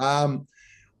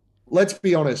 Let's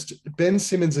be honest. Ben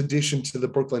Simmons' addition to the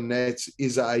Brooklyn Nets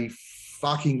is a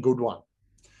fucking good one.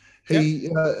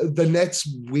 The Nets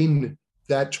win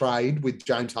that trade with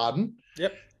James Harden.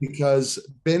 Yep. Because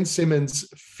Ben Simmons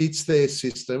fits their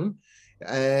system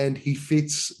and he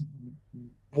fits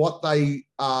what they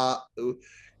are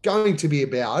going to be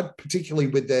about, particularly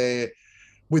with the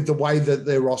way that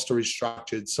their roster is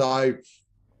structured. So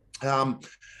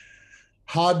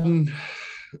Harden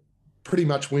pretty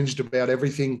much whinged about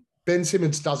everything. Ben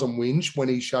Simmons doesn't whinge when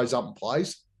he shows up and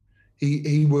plays.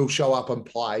 He will show up and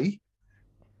play.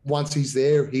 Once he's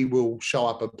there, he will show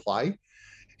up and play.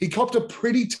 He copped a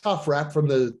pretty tough rap from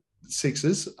the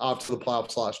Sixers after the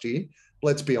playoffs last year.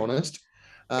 Let's be honest.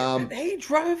 He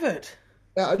drove it.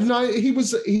 No, he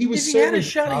was. He had to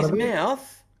shut his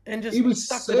mouth and just. He was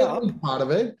sucked it up. Part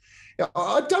of it.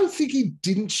 I don't think he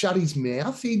didn't shut his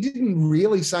mouth. He didn't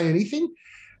really say anything.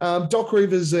 Doc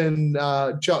Rivers and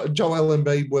Joel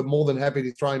Embiid were more than happy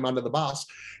to throw him under the bus.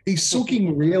 His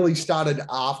sooking really started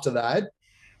after that,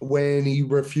 when he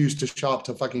refused to show up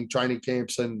to fucking training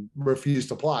camps and refused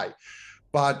to play.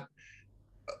 But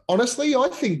honestly, I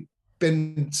think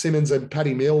Ben Simmons and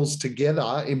Patty Mills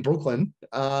together in Brooklyn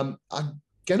are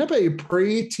going to be a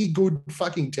pretty good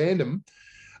fucking tandem,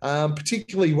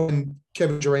 particularly when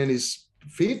Kevin Durant is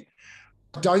fit.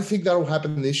 I don't think that'll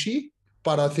happen this year,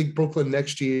 but I think Brooklyn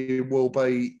next year will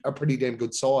be a pretty damn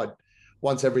good side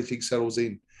once everything settles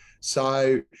in.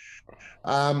 So,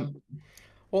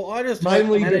 well, I just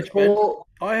mainly I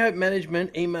hope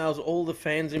management emails all the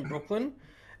fans in Brooklyn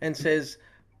and says,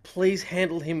 please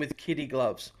handle him with kiddie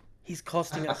gloves. He's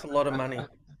costing us a lot of money.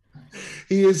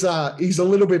 He is. He's a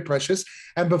little bit precious.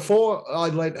 And before I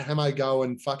let Hamo go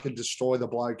and fucking destroy the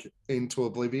bloke into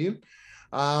oblivion,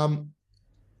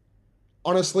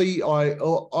 honestly,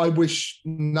 I wish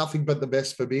nothing but the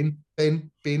best for Ben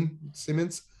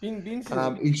Simmons. Ben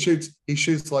Simmons. He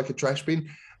shoots like a trash bin.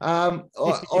 I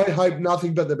hope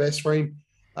nothing but the best for him,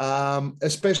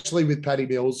 especially with Patty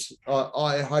Mills.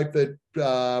 I hope that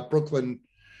Brooklyn.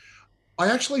 I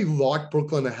actually like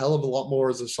Brooklyn a hell of a lot more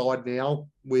as a side now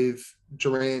with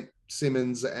Durant,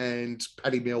 Simmons, and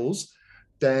Patty Mills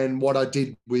than what I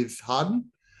did with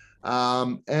Harden.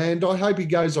 And I hope he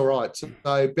goes all right. So,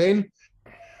 Ben,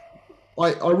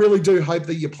 I really do hope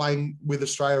that you're playing with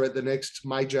Australia at the next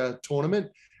major tournament.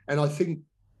 And I think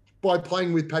by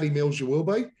playing with Patty Mills, you will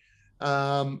be.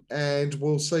 And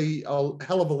we'll see a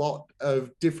hell of a lot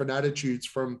of different attitudes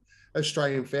from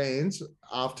Australian fans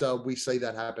after we see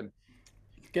that happen.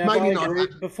 Gav, maybe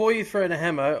not. Before you throw in a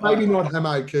Hamo. Maybe not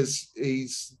Hamo, because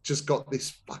he's just got this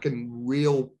fucking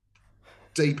real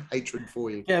deep hatred for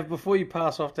you. Gav, before you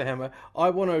pass off to Hamo, I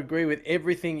want to agree with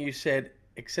everything you said,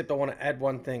 except I want to add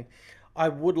one thing. I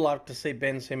would like to see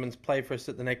Ben Simmons play for us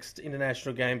at the next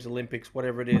International Games, Olympics,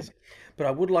 whatever it is. But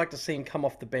I would like to see him come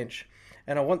off the bench.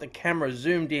 And I want the camera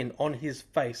zoomed in on his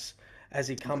face as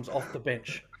he comes off the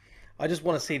bench. I just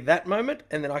want to see that moment,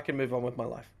 and then I can move on with my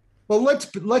life. Well,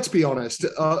 let's be honest.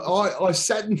 I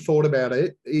sat and thought about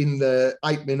it in the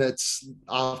 8 minutes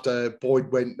after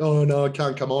Boyd went, oh, no, I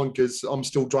can't come on because I'm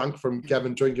still drunk from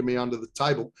Gavin drinking me under the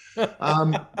table.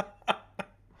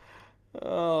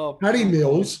 Patty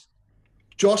Mills,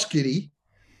 Josh Giddey,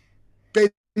 Ben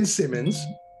Simmons,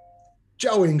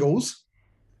 Joe Ingles,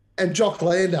 and Jock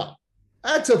Lander.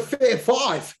 That's a fair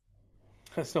five.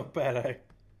 That's not bad, eh?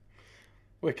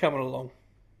 We're coming along.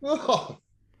 Oh.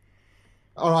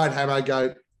 All right, Hamo,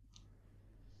 go.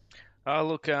 Oh,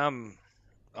 look, I'm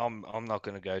not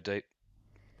going to go deep.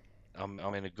 I'm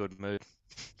in a good mood.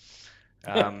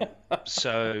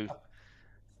 So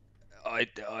I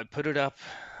put it up.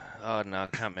 Oh no, I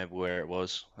can't remember where it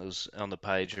was. It was on the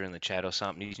page or in the chat or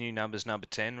something. His new number's number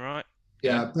 10, right?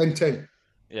 Yeah, Ben 10.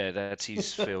 Yeah, that's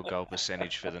his field goal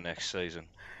percentage for the next season.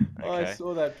 Okay. I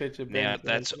saw that picture. Now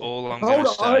that's all I'm going to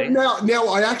say. Now,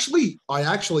 I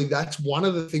actually, that's one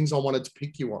of the things I wanted to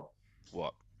pick you on.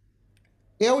 What?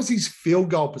 How is his field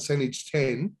goal percentage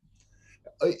 10?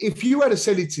 If you had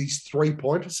said it's his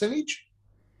 3-point percentage,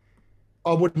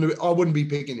 I wouldn't be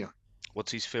picking you.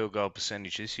 What's his field goal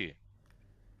percentage this year?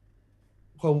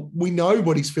 Well, we know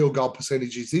what his field goal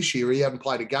percentage is this year. He hasn't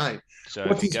played a game. So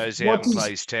if he goes out and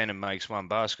plays 10 and makes one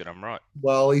basket, I'm right.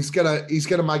 Well, he's gonna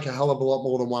make a hell of a lot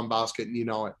more than one basket, and you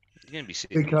know it. He's going to be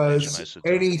sitting because on the bench most of the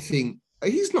time. Anything,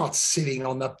 he's not sitting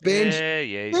on the bench. Yeah,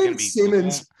 he's going to be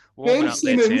Simmons. warming up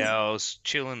their towels,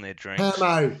 chilling their drinks.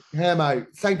 Hamo.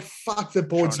 Thank fuck the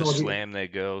board's trying not to slam their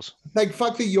girls. Thank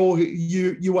fuck that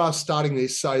you are starting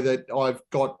this so that I've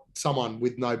got someone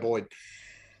with no Boyd.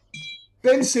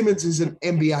 Ben Simmons is an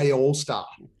NBA All-Star.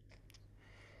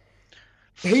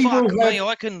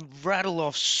 I can rattle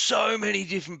off so many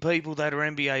different people that are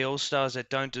NBA All-Stars that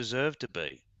don't deserve to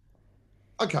be.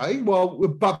 Okay, well,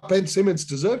 but Ben Simmons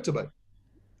deserved to be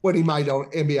when he made an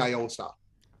NBA All-Star.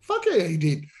 Fuck yeah, he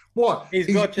did. What?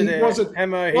 He's got you there,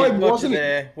 Hamo. He's got you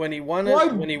there. When he won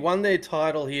their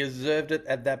title, he deserved it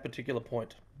at that particular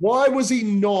point. Why was he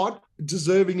not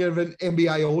deserving of an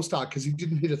NBA All-Star? Because he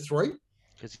didn't hit a three?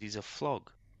 Because he's a flog.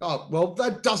 Oh, well,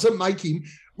 that doesn't make him.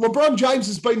 LeBron James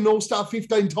has been an All-Star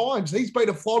 15 times. He's been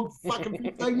a flog fucking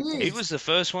 15 years. He was the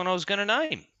first one I was going to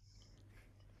name.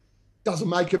 Doesn't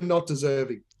make him not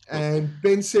deserving. And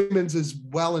Ben Simmons is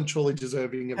well and truly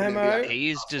deserving of an NBA.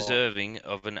 He is deserving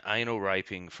of an anal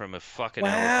raping from a fucking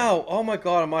elephant. Wow. Oh, my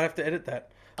God. I might have to edit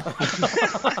that.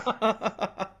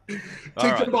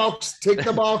 Tick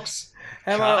the box.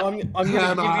 Hamo,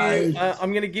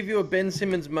 I'm going to give you a Ben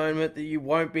Simmons moment that you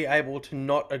won't be able to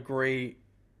not agree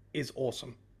is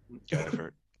awesome. Go for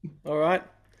it. All right.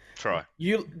 Try. I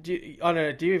don't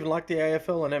know. Do you even like the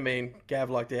AFL? And I mean,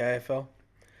 Gav liked the AFL.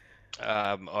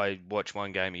 I watch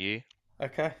one game a year.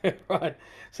 Okay, right.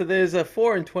 So there's a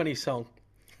 4 and 20 song.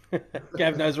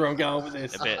 Gav knows where I'm going with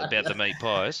this. About the meat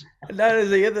pies. No,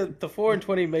 there's the 4 and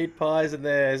 20 meat pies, and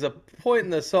there's a point in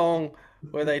the song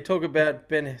where they talk about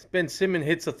Ben Simmons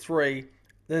hits a 3,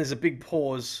 then there's a big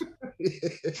pause,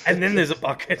 and then there's a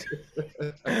bucket.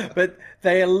 But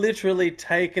they are literally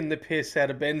taking the piss out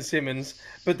of Ben Simmons,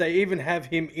 but they even have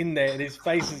him in there, and his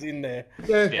face is in there.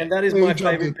 Yeah. And that is my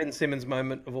favourite Ben Simmons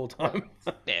moment of all time.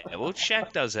 Yeah, well,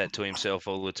 Shaq does that to himself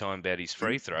all the time about his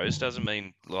free throws. Doesn't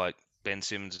mean, like, Ben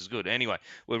Simmons is good. Anyway,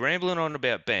 we're rambling on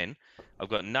about Ben. I've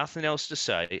got nothing else to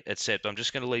say, except I'm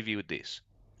just going to leave you with this.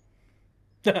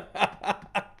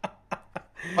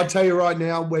 I tell you right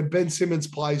now, when Ben Simmons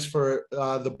plays for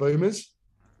the Boomers,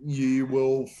 you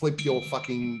will flip your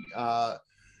fucking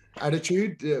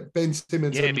attitude. Ben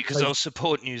Simmons. Yeah, because I'll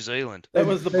support New Zealand. That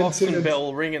was the boxing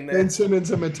bell ringing there. Ben Simmons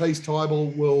and Matisse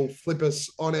Tybal will flip us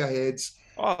on our heads.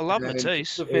 Oh, I love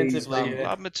Matisse. Defensively, I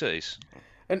love Matisse.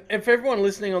 And if everyone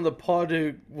listening on the pod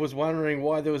who was wondering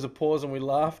why there was a pause and we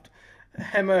laughed,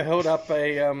 Hamo held up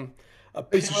a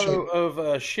pillow of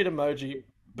a shit emoji.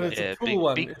 But it's a cool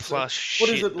one. Big plush shit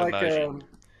emoji. What is it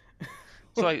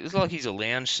like? It's like he's a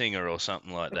lounge singer or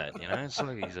something like that, you know? It's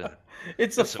like he's a...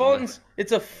 It's a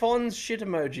Fonz shit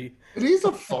emoji. It is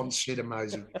a Fonz shit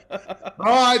emoji. All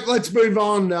right, let's move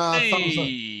on.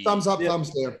 Thumbs up,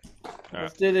 thumbs down.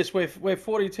 Let's do this. We're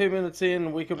 42 minutes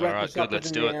in. We could wrap this up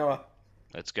within the hour.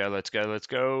 Let's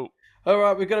go. All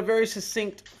right, we've got a very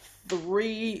succinct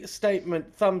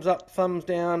 3-statement thumbs up, thumbs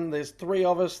down. There's 3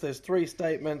 of us. There's 3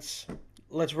 statements.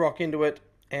 Let's rock into it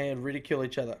and ridicule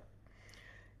each other.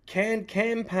 Can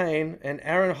Cam Payne and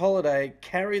Aaron Holiday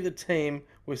carry the team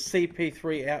with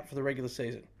CP3 out for the regular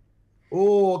season?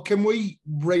 Or can we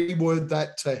reword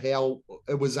that to how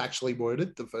it was actually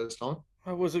worded the first time?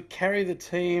 Was it carry the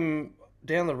team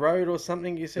down the road or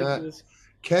something you said?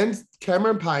 Can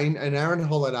Cameron Payne and Aaron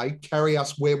Holiday carry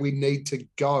us where we need to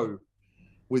go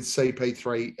with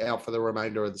CP3 out for the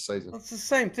remainder of the season? It's the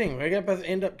same thing. We're going to both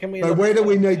end up... So where do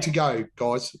we need to go,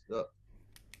 guys?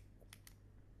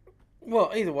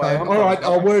 Well, either way. All right,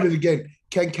 I'll word it again.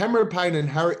 Can Cameron Payne and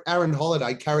Aaron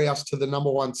Holiday carry us to the number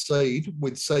 1 seed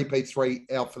with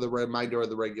CP3 out for the remainder of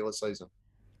the regular season?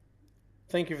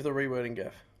 Thank you for the rewording,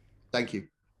 Gav. Thank you.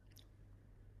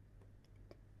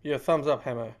 Yeah, thumbs up,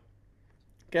 Hamo.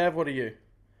 Gav, what are you?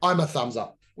 I'm a thumbs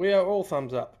up. We are all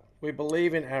thumbs up. We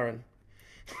believe in Aaron.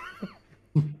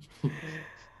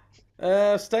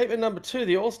 Statement number 2.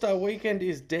 The All-Star Weekend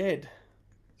is dead.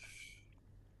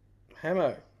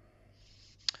 Hamo.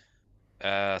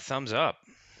 Thumbs up.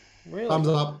 Really? Thumbs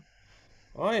up.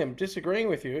 I am disagreeing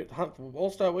with you.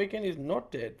 All-Star Weekend is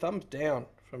not dead. Thumbs down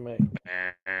from me.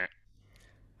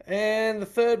 And the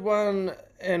third one,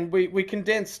 and we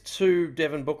condensed 2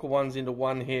 Devin Booker ones into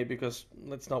one here because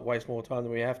let's not waste more time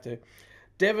than we have to.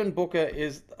 Devin Booker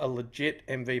is a legit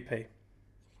MVP.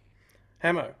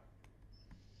 Hamo.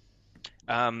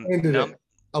 Candidate,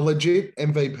 a legit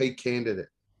MVP candidate.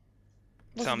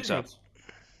 What's Thumbs the up. difference?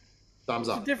 Thumbs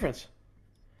What's up. the difference?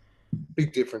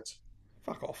 Big difference.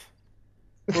 Fuck off.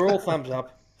 We're all thumbs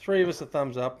up. 3 of us are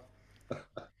thumbs up.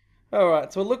 All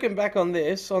right, so looking back on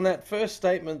this, on that first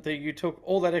statement that you took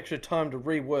all that extra time to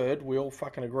reword, we all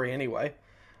fucking agree anyway.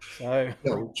 So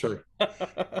Yeah, true.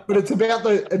 But it's about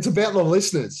the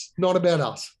listeners, not about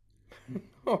us.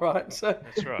 all right, so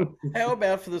That's right. how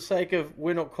about, for the sake of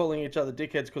we're not calling each other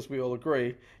dickheads because we all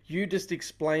agree, you just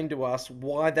explain to us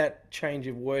why that change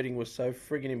of wording was so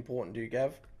friggin' important to you,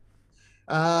 Gav?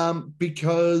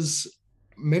 Because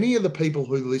many of the people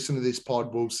who listen to this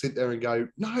pod will sit there and go,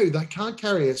 no, they can't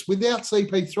carry us. Without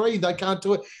CP3, they can't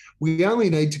do it. We only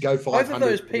need to go 500. Both of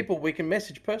those people we can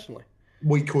message personally.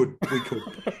 We could.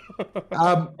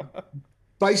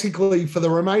 Basically, for the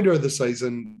remainder of the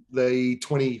season, the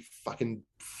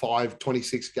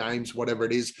 26 games, whatever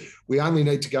it is, we only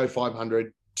need to go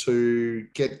 500 to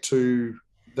get to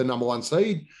the number 1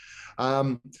 seed.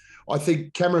 I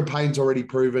think Cameron Payne's already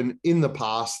proven in the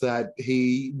past that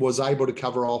he was able to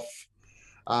cover off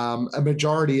a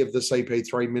majority of the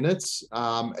CP3 minutes,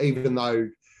 even though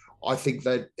I think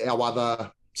that our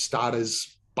other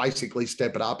starters basically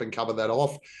step it up and cover that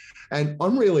off. And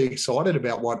I'm really excited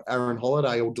about what Aaron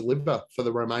Holiday will deliver for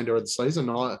the remainder of the season.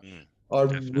 I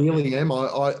really am.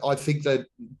 I think that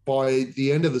by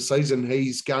the end of the season,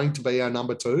 he's going to be our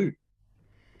number 2.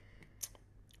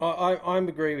 I'm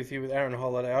agree with you with Aaron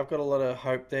Holiday. I've got a lot of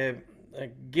hope there.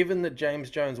 Given that James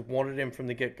Jones wanted him from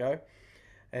the get-go,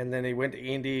 and then he went to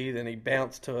Indy, then he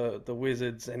bounced to the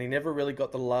Wizards, and he never really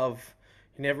got the love.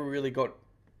 He never really got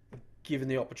given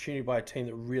the opportunity by a team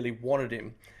that really wanted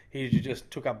him. He just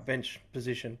took up bench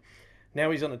position.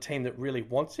 Now he's on a team that really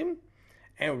wants him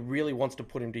and really wants to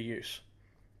put him to use.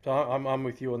 So I'm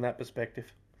with you on that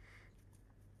perspective.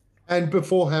 And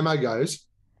before Hamo goes,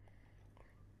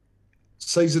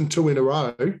 season 2 in a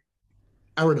row,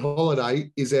 Aaron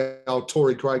Holiday is our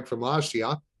Torrey Craig from last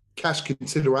year. Cash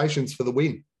considerations for the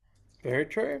win. Very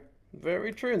true.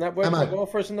 Very true. And that worked quite well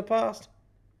for us in the past.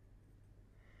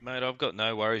 Mate, I've got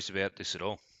no worries about this at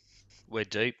all. We're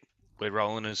deep. We're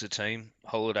rolling as a team.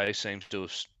 Holiday seems to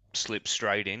have slipped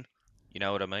straight in. You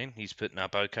know what I mean? He's putting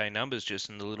up okay numbers just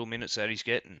in the little minutes that he's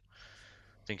getting.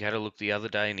 I think I had a look the other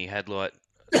day and he had like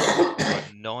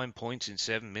 9 points in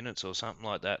 7 minutes or something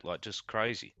like that. Like, just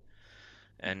crazy.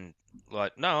 And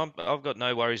like, no, I've got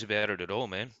no worries about it at all,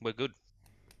 man. We're good.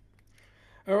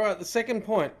 All right, the second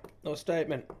point or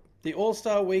statement. The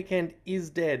All-Star weekend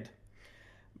is dead.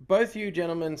 Both you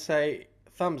gentlemen say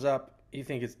thumbs up, you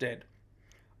think it's dead.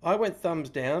 I went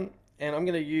thumbs down, and I'm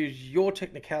going to use your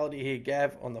technicality here,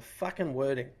 Gav, on the fucking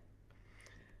wording.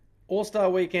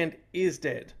 All-Star weekend is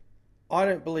dead. I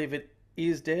don't believe it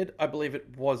is dead. I believe it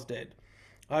was dead.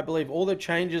 I believe all the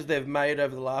changes they've made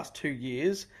over the last 2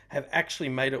 years have actually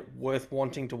made it worth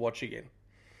wanting to watch again.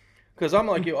 Because I'm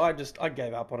like you, I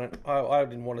gave up on it. I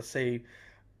didn't want to see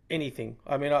anything.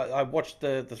 I mean, I watched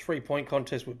the 3-point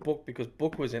contest with Book because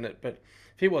Book was in it, but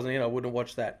if he wasn't in, I wouldn't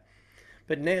watch that.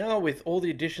 But now, with all the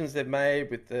additions they've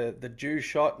made, with the Jew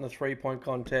shot and the 3-point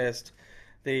contest,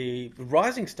 the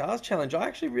Rising Stars Challenge, I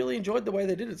actually really enjoyed the way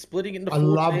they did it, splitting it into 4 I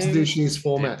loved teams. this year's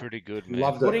format. They're pretty good, man.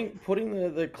 Loved it.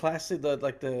 Putting the classic,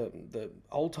 the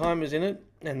old timers in it,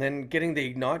 and then getting the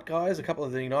Ignite guys, a couple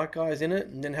of the Ignite guys in it,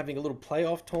 and then having a little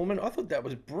playoff tournament. I thought that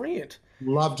was brilliant.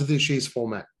 Loved this year's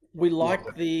format. We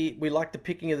like the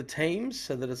picking of the teams,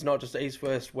 so that it's not just East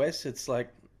versus West. It's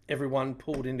like everyone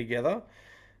pulled in together.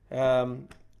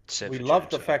 We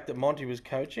loved the fact that Monty was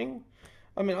coaching.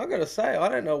 I mean, I got to say, I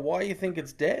don't know why you think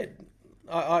it's dead.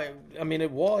 I mean,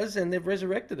 it was, and they've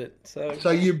resurrected it.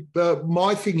 So you,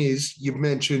 my thing is, you've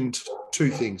mentioned 2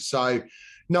 things. So,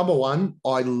 number 1,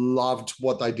 I loved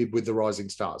what they did with the Rising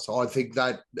Stars. I think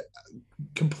that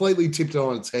completely tipped it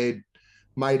on its head,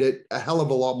 made it a hell of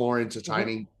a lot more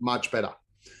entertaining, much better.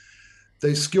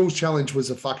 The skills challenge was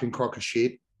a fucking crock of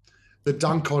shit. The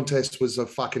dunk contest was a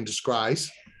fucking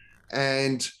disgrace.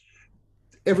 And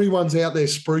everyone's out there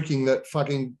spruiking that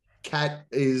fucking Cat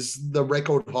is the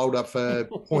record holder for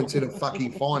points in a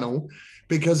fucking final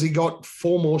because he got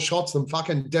 4 more shots than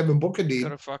fucking Devin Booker did.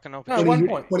 Got a fucking no, And 1 he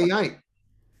point. hit 28.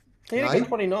 He only got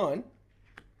 29.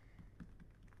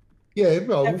 Yeah,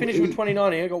 well, That finished with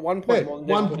 29. He got 1 point more than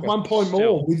Devin Booker. 1 point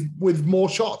more with more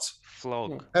shots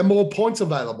Flog. and more points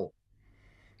available.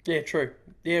 Yeah, true.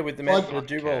 Yeah, with the man for the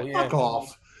do roll. Yeah. Fuck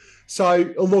off.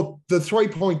 So, look, the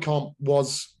 3-point comp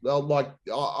was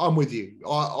I'm with you.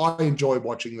 I enjoy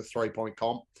watching the 3-point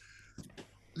comp.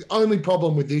 The only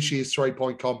problem with this year's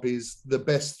 3-point comp is the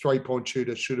best 3-point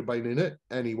shooter should have been in it,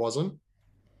 and he wasn't,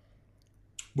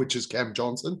 which is Cam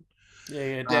Johnson.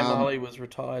 Yeah. Dan Mahoney was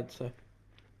retired, so.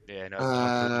 Yeah, no,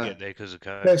 I couldn't get there because of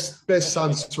COVID. Best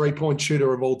Suns 3-point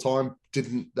shooter of all time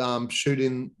didn't shoot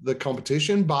in the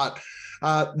competition, but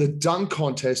the dunk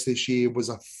contest this year was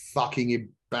a fucking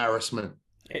embarrassment.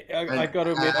 I got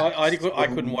to admit, I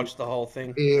couldn't watch the whole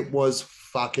thing. It was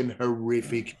fucking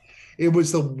horrific. It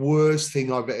was the worst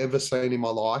thing I've ever seen in my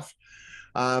life.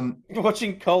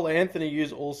 Watching Cole Anthony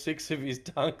use all 6 of his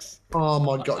dunks. Oh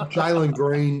my God. Jalen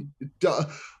Green.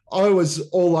 I was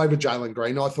all over Jalen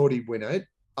Green. I thought he'd win it.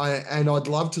 And I'd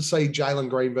love to see Jalen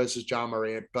Green versus Ja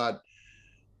Morant, but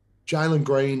Jalen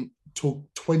Green took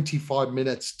 25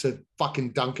 minutes to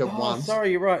fucking dunk it once.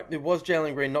 Sorry, you're right. It was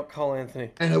Jalen Green, not Cole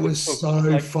Anthony. And it was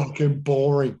so fucking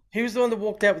boring. He was the one that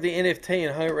walked out with the NFT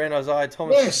and home ran Isaiah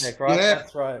Thomas' neck, right? Yeah,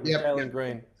 That's right. Yep, Jalen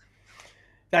Green.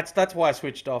 That's why I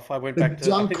switched off. I went The back to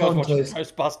dunk I was watching contest.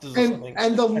 Ghostbusters or something.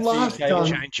 And the That's last UK.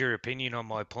 dunk. Change your opinion on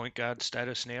my point guard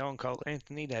status now on Cole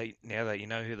Anthony, now that you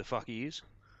know who the fuck he is?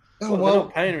 Oh, Well, they're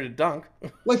not paying him to dunk.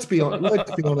 let's be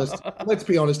honest. Let's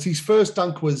be honest. His first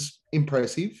dunk was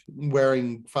impressive,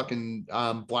 wearing fucking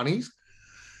bunnies.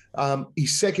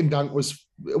 His second dunk was,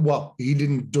 well, he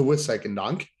didn't do a second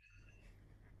dunk.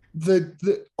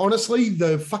 Honestly,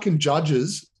 the fucking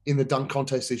judges in the dunk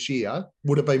contest this year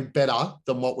would have been better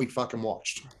than what we fucking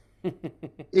watched.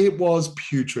 It was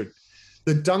putrid.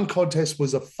 The dunk contest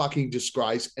was a fucking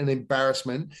disgrace, an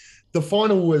embarrassment. The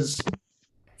final was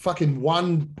fucking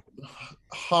one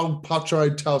Hull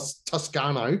Patro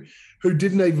Toscano, who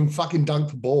didn't even fucking dunk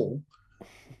the ball,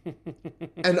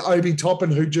 and Obi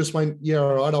Toppin, who just went, yeah,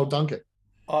 all right, I'll dunk it.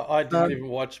 I didn't even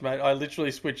watch, mate. I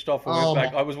literally switched off and went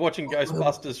back. I was watching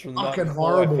Ghostbusters from the night fucking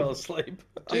before horrible. I fell asleep.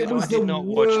 It Dude, was I did the not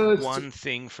worst. watch one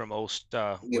thing from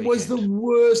All-Star It was the weekend.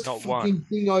 worst Not fucking one.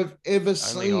 thing I've ever Only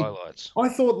seen. highlights. I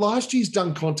thought last year's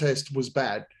dunk contest was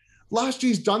bad. Last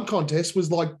year's dunk contest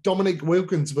was like Dominic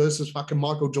Wilkins versus fucking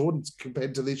Michael Jordan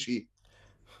compared to this year.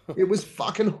 It was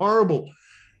fucking horrible.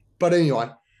 But anyway,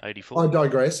 84. I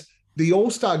digress. The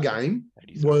All-Star game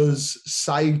 83. was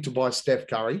saved by Steph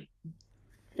Curry.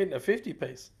 Hitting a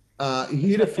 50-piece.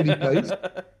 He hit a 50 piece,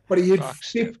 but he hit Fuck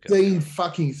Steph 15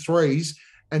 fucking threes,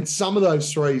 and some of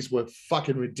those threes were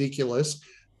fucking ridiculous.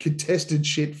 Contested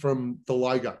shit from the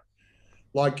logo.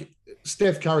 Like,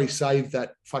 Steph Curry saved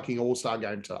that fucking All-Star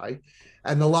game today,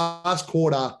 and the last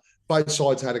quarter, both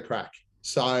sides had a crack.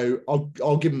 So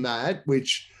I'll give him that,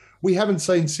 which we haven't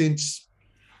seen since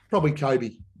probably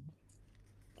Kobe,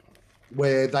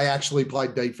 where they actually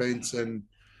played defense and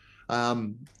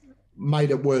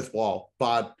made it worthwhile.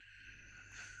 But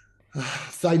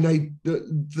they need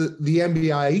the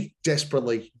NBA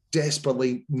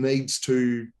desperately needs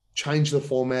to change the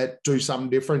format, do something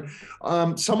different.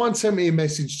 Someone sent me a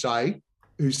message today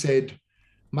who said,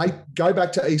 "Mate, go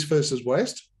back to East versus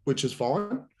West," which is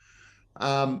fine,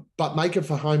 but make it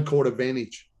for home court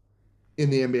advantage in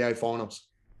the NBA Finals.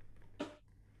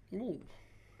 Ooh.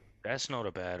 That's not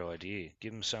a bad idea.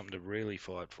 Give them something to really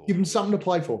fight for. Give them something to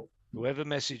play for. Whoever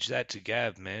messaged that to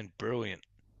Gav, man, brilliant.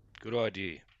 Good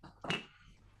idea.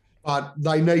 But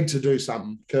they need to do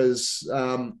something because,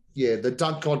 the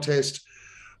dunk contest,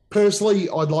 personally,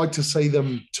 I'd like to see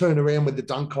them turn around with the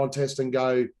dunk contest and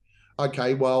go,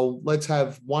 okay, well, let's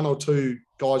have one or two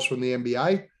guys from the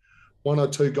NBA, one or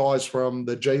two guys from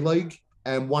the G League,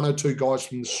 and one or two guys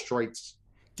from the streets.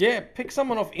 Yeah, pick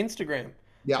someone off Instagram.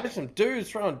 Yeah. There's some dudes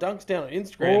throwing dunks down on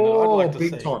Instagram Oh, that I'd like to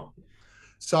big see. time.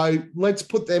 So let's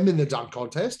put them in the dunk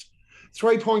contest.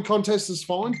 3-point contest is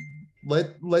fine.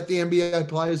 Let the NBA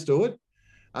players do it.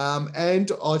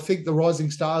 And I think the Rising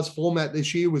Stars format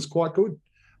this year was quite good.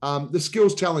 The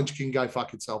skills challenge can go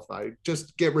fuck itself, though.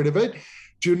 Just get rid of it.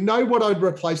 Do you know what I'd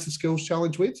replace the skills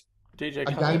challenge with? DJ A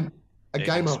Khaled.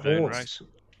 game of Spoon horse. race.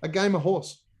 A game of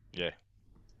horse. Yeah.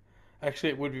 Actually,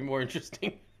 it would be more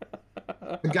interesting.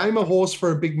 A game of horse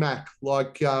for a Big Mac,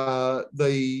 like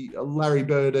the Larry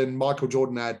Bird and Michael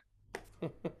Jordan ad.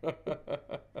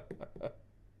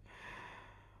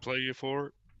 Play you for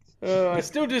it. I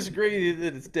still disagree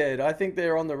that it's dead. I think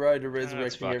they're on the road to That's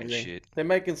resurrecting fucking everything. shit. They're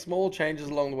making small changes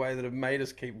along the way that have made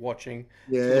us keep watching.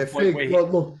 Yeah, the point where well,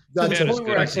 look, To that's the About as point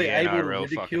good we're as the actually able to NRL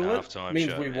fucking ridicule it halftime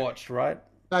means show, we man. watched, right?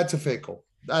 That's a fair call.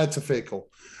 That's a fair call.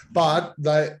 But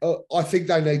I think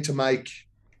they need to make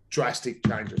drastic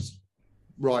changes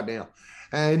right now.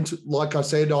 And like I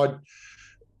said,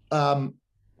 NBA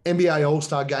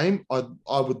All-Star Game,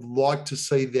 I would like to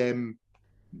see them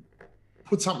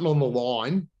put something on the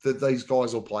line that these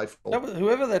guys will play for.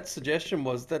 Whoever that suggestion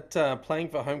was, that playing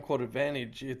for home court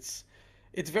advantage, it's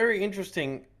very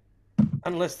interesting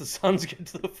unless the Suns get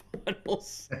to the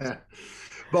finals.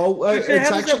 Well, How it's does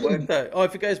that actually work, though? Oh,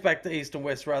 if it goes back to East and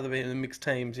West rather than the mixed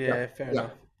teams, fair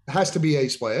enough. It has to be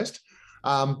East-West.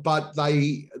 But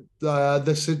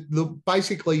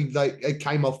basically it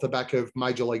came off the back of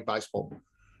Major League Baseball.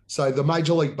 So the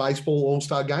Major League Baseball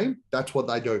All-Star Game, that's what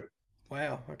they do.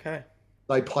 Wow. Okay.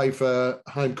 They play for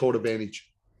home court advantage.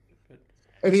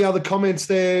 Any other comments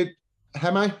there,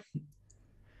 Hamo?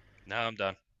 No, I'm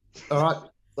done. All right,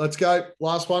 let's go.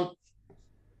 Last one.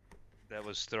 That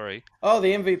was 3. Oh,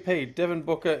 the MVP. Devin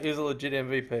Booker is a legit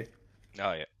MVP.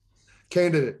 Oh, yeah.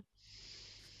 Candidate.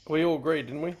 We all agreed,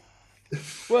 didn't we?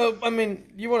 Well, I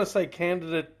mean, you want to say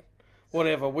candidate,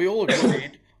 whatever. We all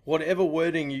agreed, whatever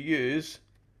wording you use,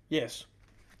 yes.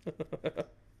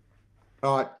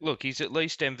 All right. Look, he's at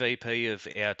least MVP of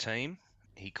our team.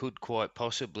 He could quite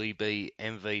possibly be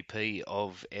MVP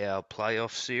of our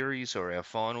playoff series or our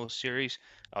final series.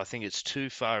 I think it's too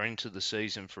far into the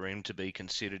season for him to be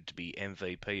considered to be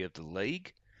MVP of the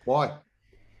league. Why?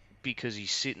 Because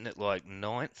he's sitting at like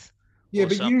 9th. Yeah, or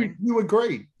but something. you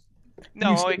agreed.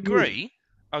 No, You I said agree.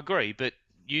 I agree, but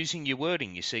using your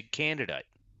wording, you said candidate.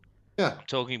 Yeah. I'm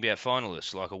talking about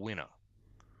finalists, like a winner.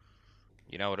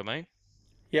 You know what I mean?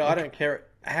 Yeah, I don't care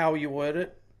how you word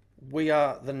it. We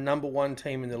are the number 1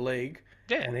 team in the league,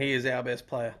 Yeah. and he is our best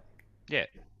player. Yeah.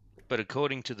 But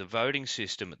according to the voting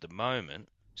system at the moment,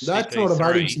 That's not a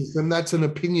voting CP3 system. That's an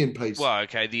opinion piece. Well,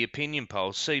 okay, the opinion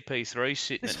poll, CP3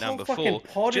 sitting This at number whole fucking 4,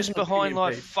 pod is just an behind opinion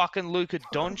like piece. fucking Luka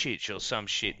Doncic or some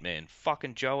shit, man.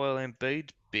 Fucking Joel Embiid,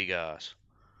 big ass.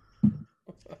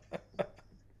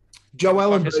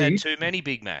 Joel Fuckers had Embiid. too many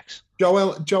Big Macs.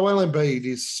 Joel Embiid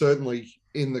is certainly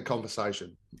in the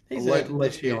conversation. He's Let's earned it be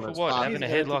this year. honest. For what? But- Having a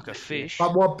he's head earned like it a this year. fish?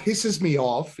 But what pisses me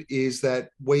off is that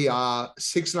we are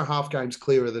 6.5 games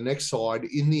clear of the next side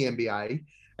in the NBA,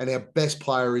 and our best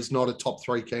player is not a top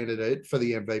 3 candidate for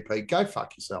the MVP. Go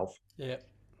fuck yourself. Yeah.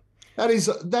 That is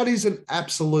an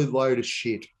absolute load of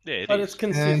shit. Yeah, it But is. it's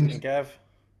consistent, And- Gav.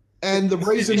 And the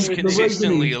reason, It's the reason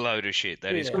consistently is, a load of shit.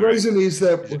 That is Yeah. the correct. reason is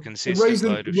that It's a the consistent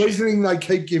load of shit. reasoning they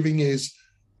keep giving is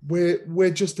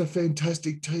we're just a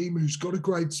fantastic team who's got a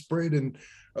great spread, and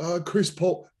Chris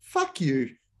Paul, fuck you.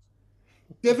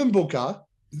 Devin Booker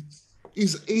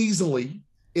is easily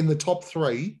in the top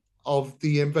 3 of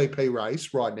the MVP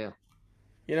race right now.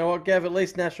 You know what, Gav? At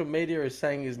least national media is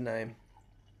saying his name.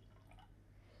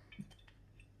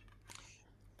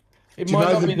 It Do you might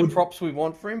know not the be the good- props we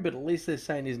want for him, but at least they're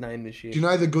saying his name this year. Do you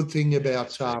know the good thing about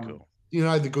That's pretty cool.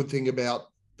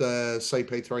 the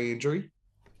CP3 injury?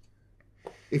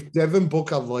 If Devin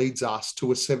Booker leads us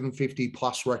to a 750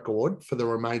 plus record for the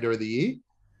remainder of the year,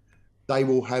 they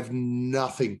will have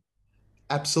nothing,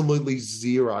 absolutely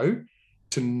zero,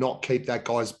 to not keep that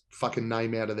guy's fucking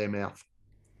name out of their mouth.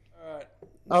 All right.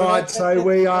 All right, so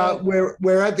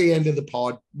we're at the end of the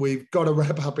pod. We've got to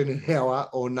wrap up in an hour,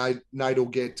 or Nate will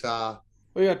get.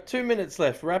 We got 2 minutes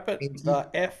left. Wrap it the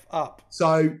F up.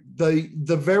 So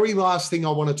the very last thing I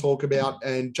want to talk about,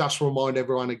 and just remind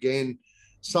everyone again,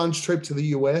 Suns trip to the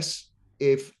US.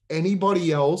 If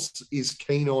anybody else is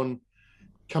keen on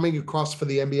coming across for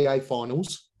the NBA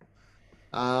Finals,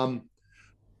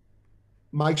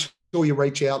 make sure you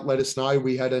reach out. Let us know.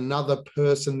 We had another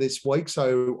person this week,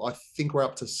 so I think we're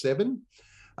up to 7.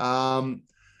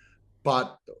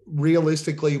 But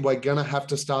realistically, we're going to have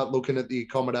to start looking at the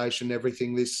accommodation,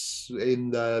 everything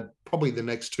probably the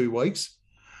next 2 weeks.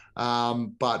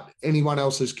 But anyone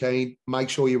else is keen, make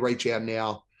sure you reach out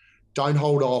now. Don't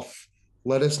hold off.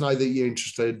 Let us know that you're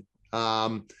interested.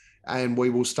 And we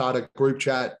will start a group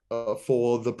chat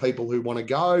for the people who want to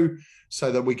go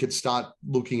so that we could start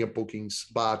looking at bookings.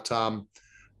 But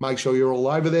make sure you're all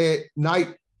over there.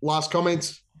 Nate, last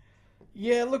comments?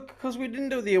 Yeah, look, because we didn't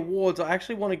do the awards, I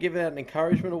actually want to give out an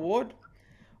encouragement award.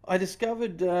 I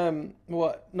discovered,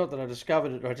 not that I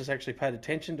discovered it, I just actually paid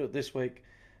attention to it this week,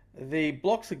 the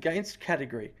blocks against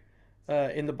category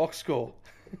in the box score.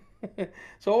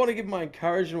 So I want to give my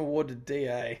encouragement award to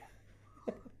DA.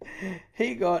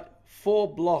 He got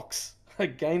 4 blocks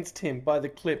against him by the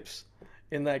Clips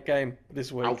in that game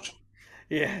this week. Ouch.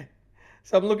 Yeah.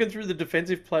 So I'm looking through the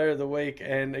defensive player of the week,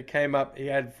 and it came up, he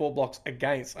had 4 blocks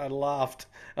against. I laughed.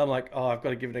 I'm like, oh, I've got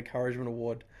to give an encouragement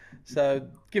award. So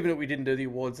given that we didn't do the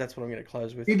awards, that's what I'm going to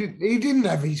close with. He didn't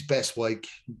have his best week,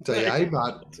 DA,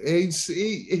 but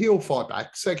he'll fight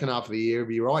back. Second half of the year, he'll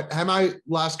be right. Hamo,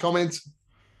 last comments?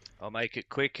 I'll make it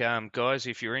quick. Guys,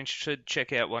 if you're interested,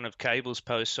 check out one of Cable's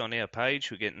posts on our page.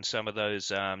 We're getting some of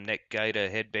those neck gaiter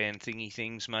headband thingy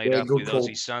things made up good with call.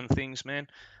 Aussie Sun things, man.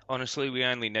 Honestly, we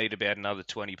only need about another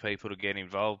 20 people to get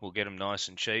involved. We'll get them nice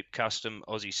and cheap. Custom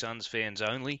Aussie Suns fans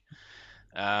only.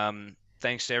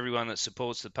 Thanks to everyone that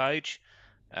supports the page.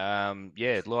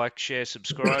 Yeah, like, share,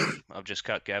 subscribe. I've just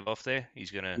cut Gav off there.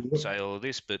 He's going to say all of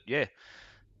this, but yeah.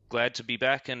 glad to be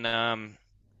back. And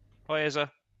hi,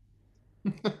 Ezra.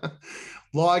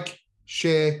 Like,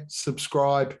 share,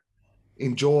 subscribe,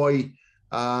 enjoy.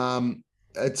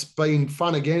 It's been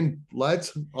fun again,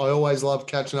 lads. I always love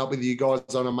catching up with you guys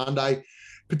on a Monday,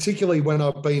 particularly when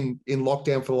I've been in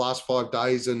lockdown for the last 5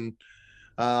 days and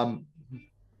locked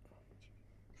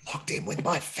in with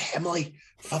my family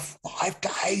for 5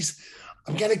 days.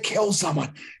 I'm going to kill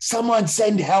someone. Someone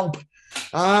send help.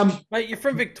 Mate, you're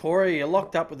from Victoria. You're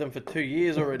locked up with them for 2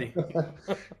 years already.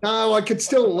 No, I could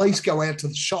still at least go out to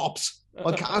the shops.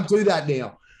 I can't do that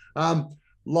now.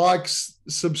 Like,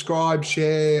 subscribe,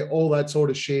 share, all that sort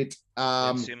of shit.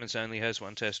 Ben Simmons only has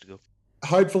one testicle.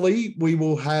 Hopefully, we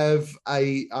will have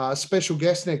a special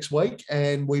guest next week,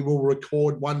 and we will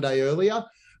record one day earlier,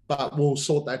 but we'll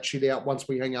sort that shit out once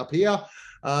we hang up here.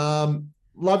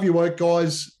 Love your work,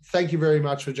 guys. Thank you very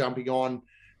much for jumping on.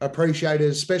 Appreciate it,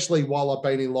 especially while I've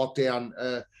been in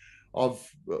lockdown.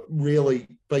 I've really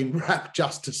been wrapped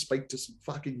just to speak to some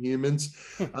fucking humans.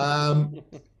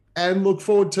 And look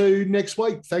forward to next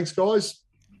week. Thanks, guys.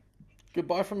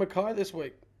 Goodbye from Mackay this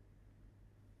week.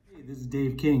 Hey, this is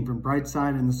Dave King from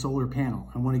Brightside and the Solar Panel.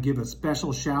 I want to give a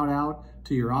special shout out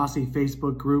to your Aussie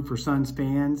Facebook group for Suns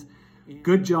fans.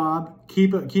 Good job.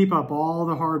 Keep up all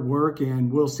the hard work,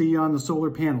 and we'll see you on the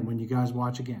Solar Panel when you guys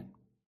watch again.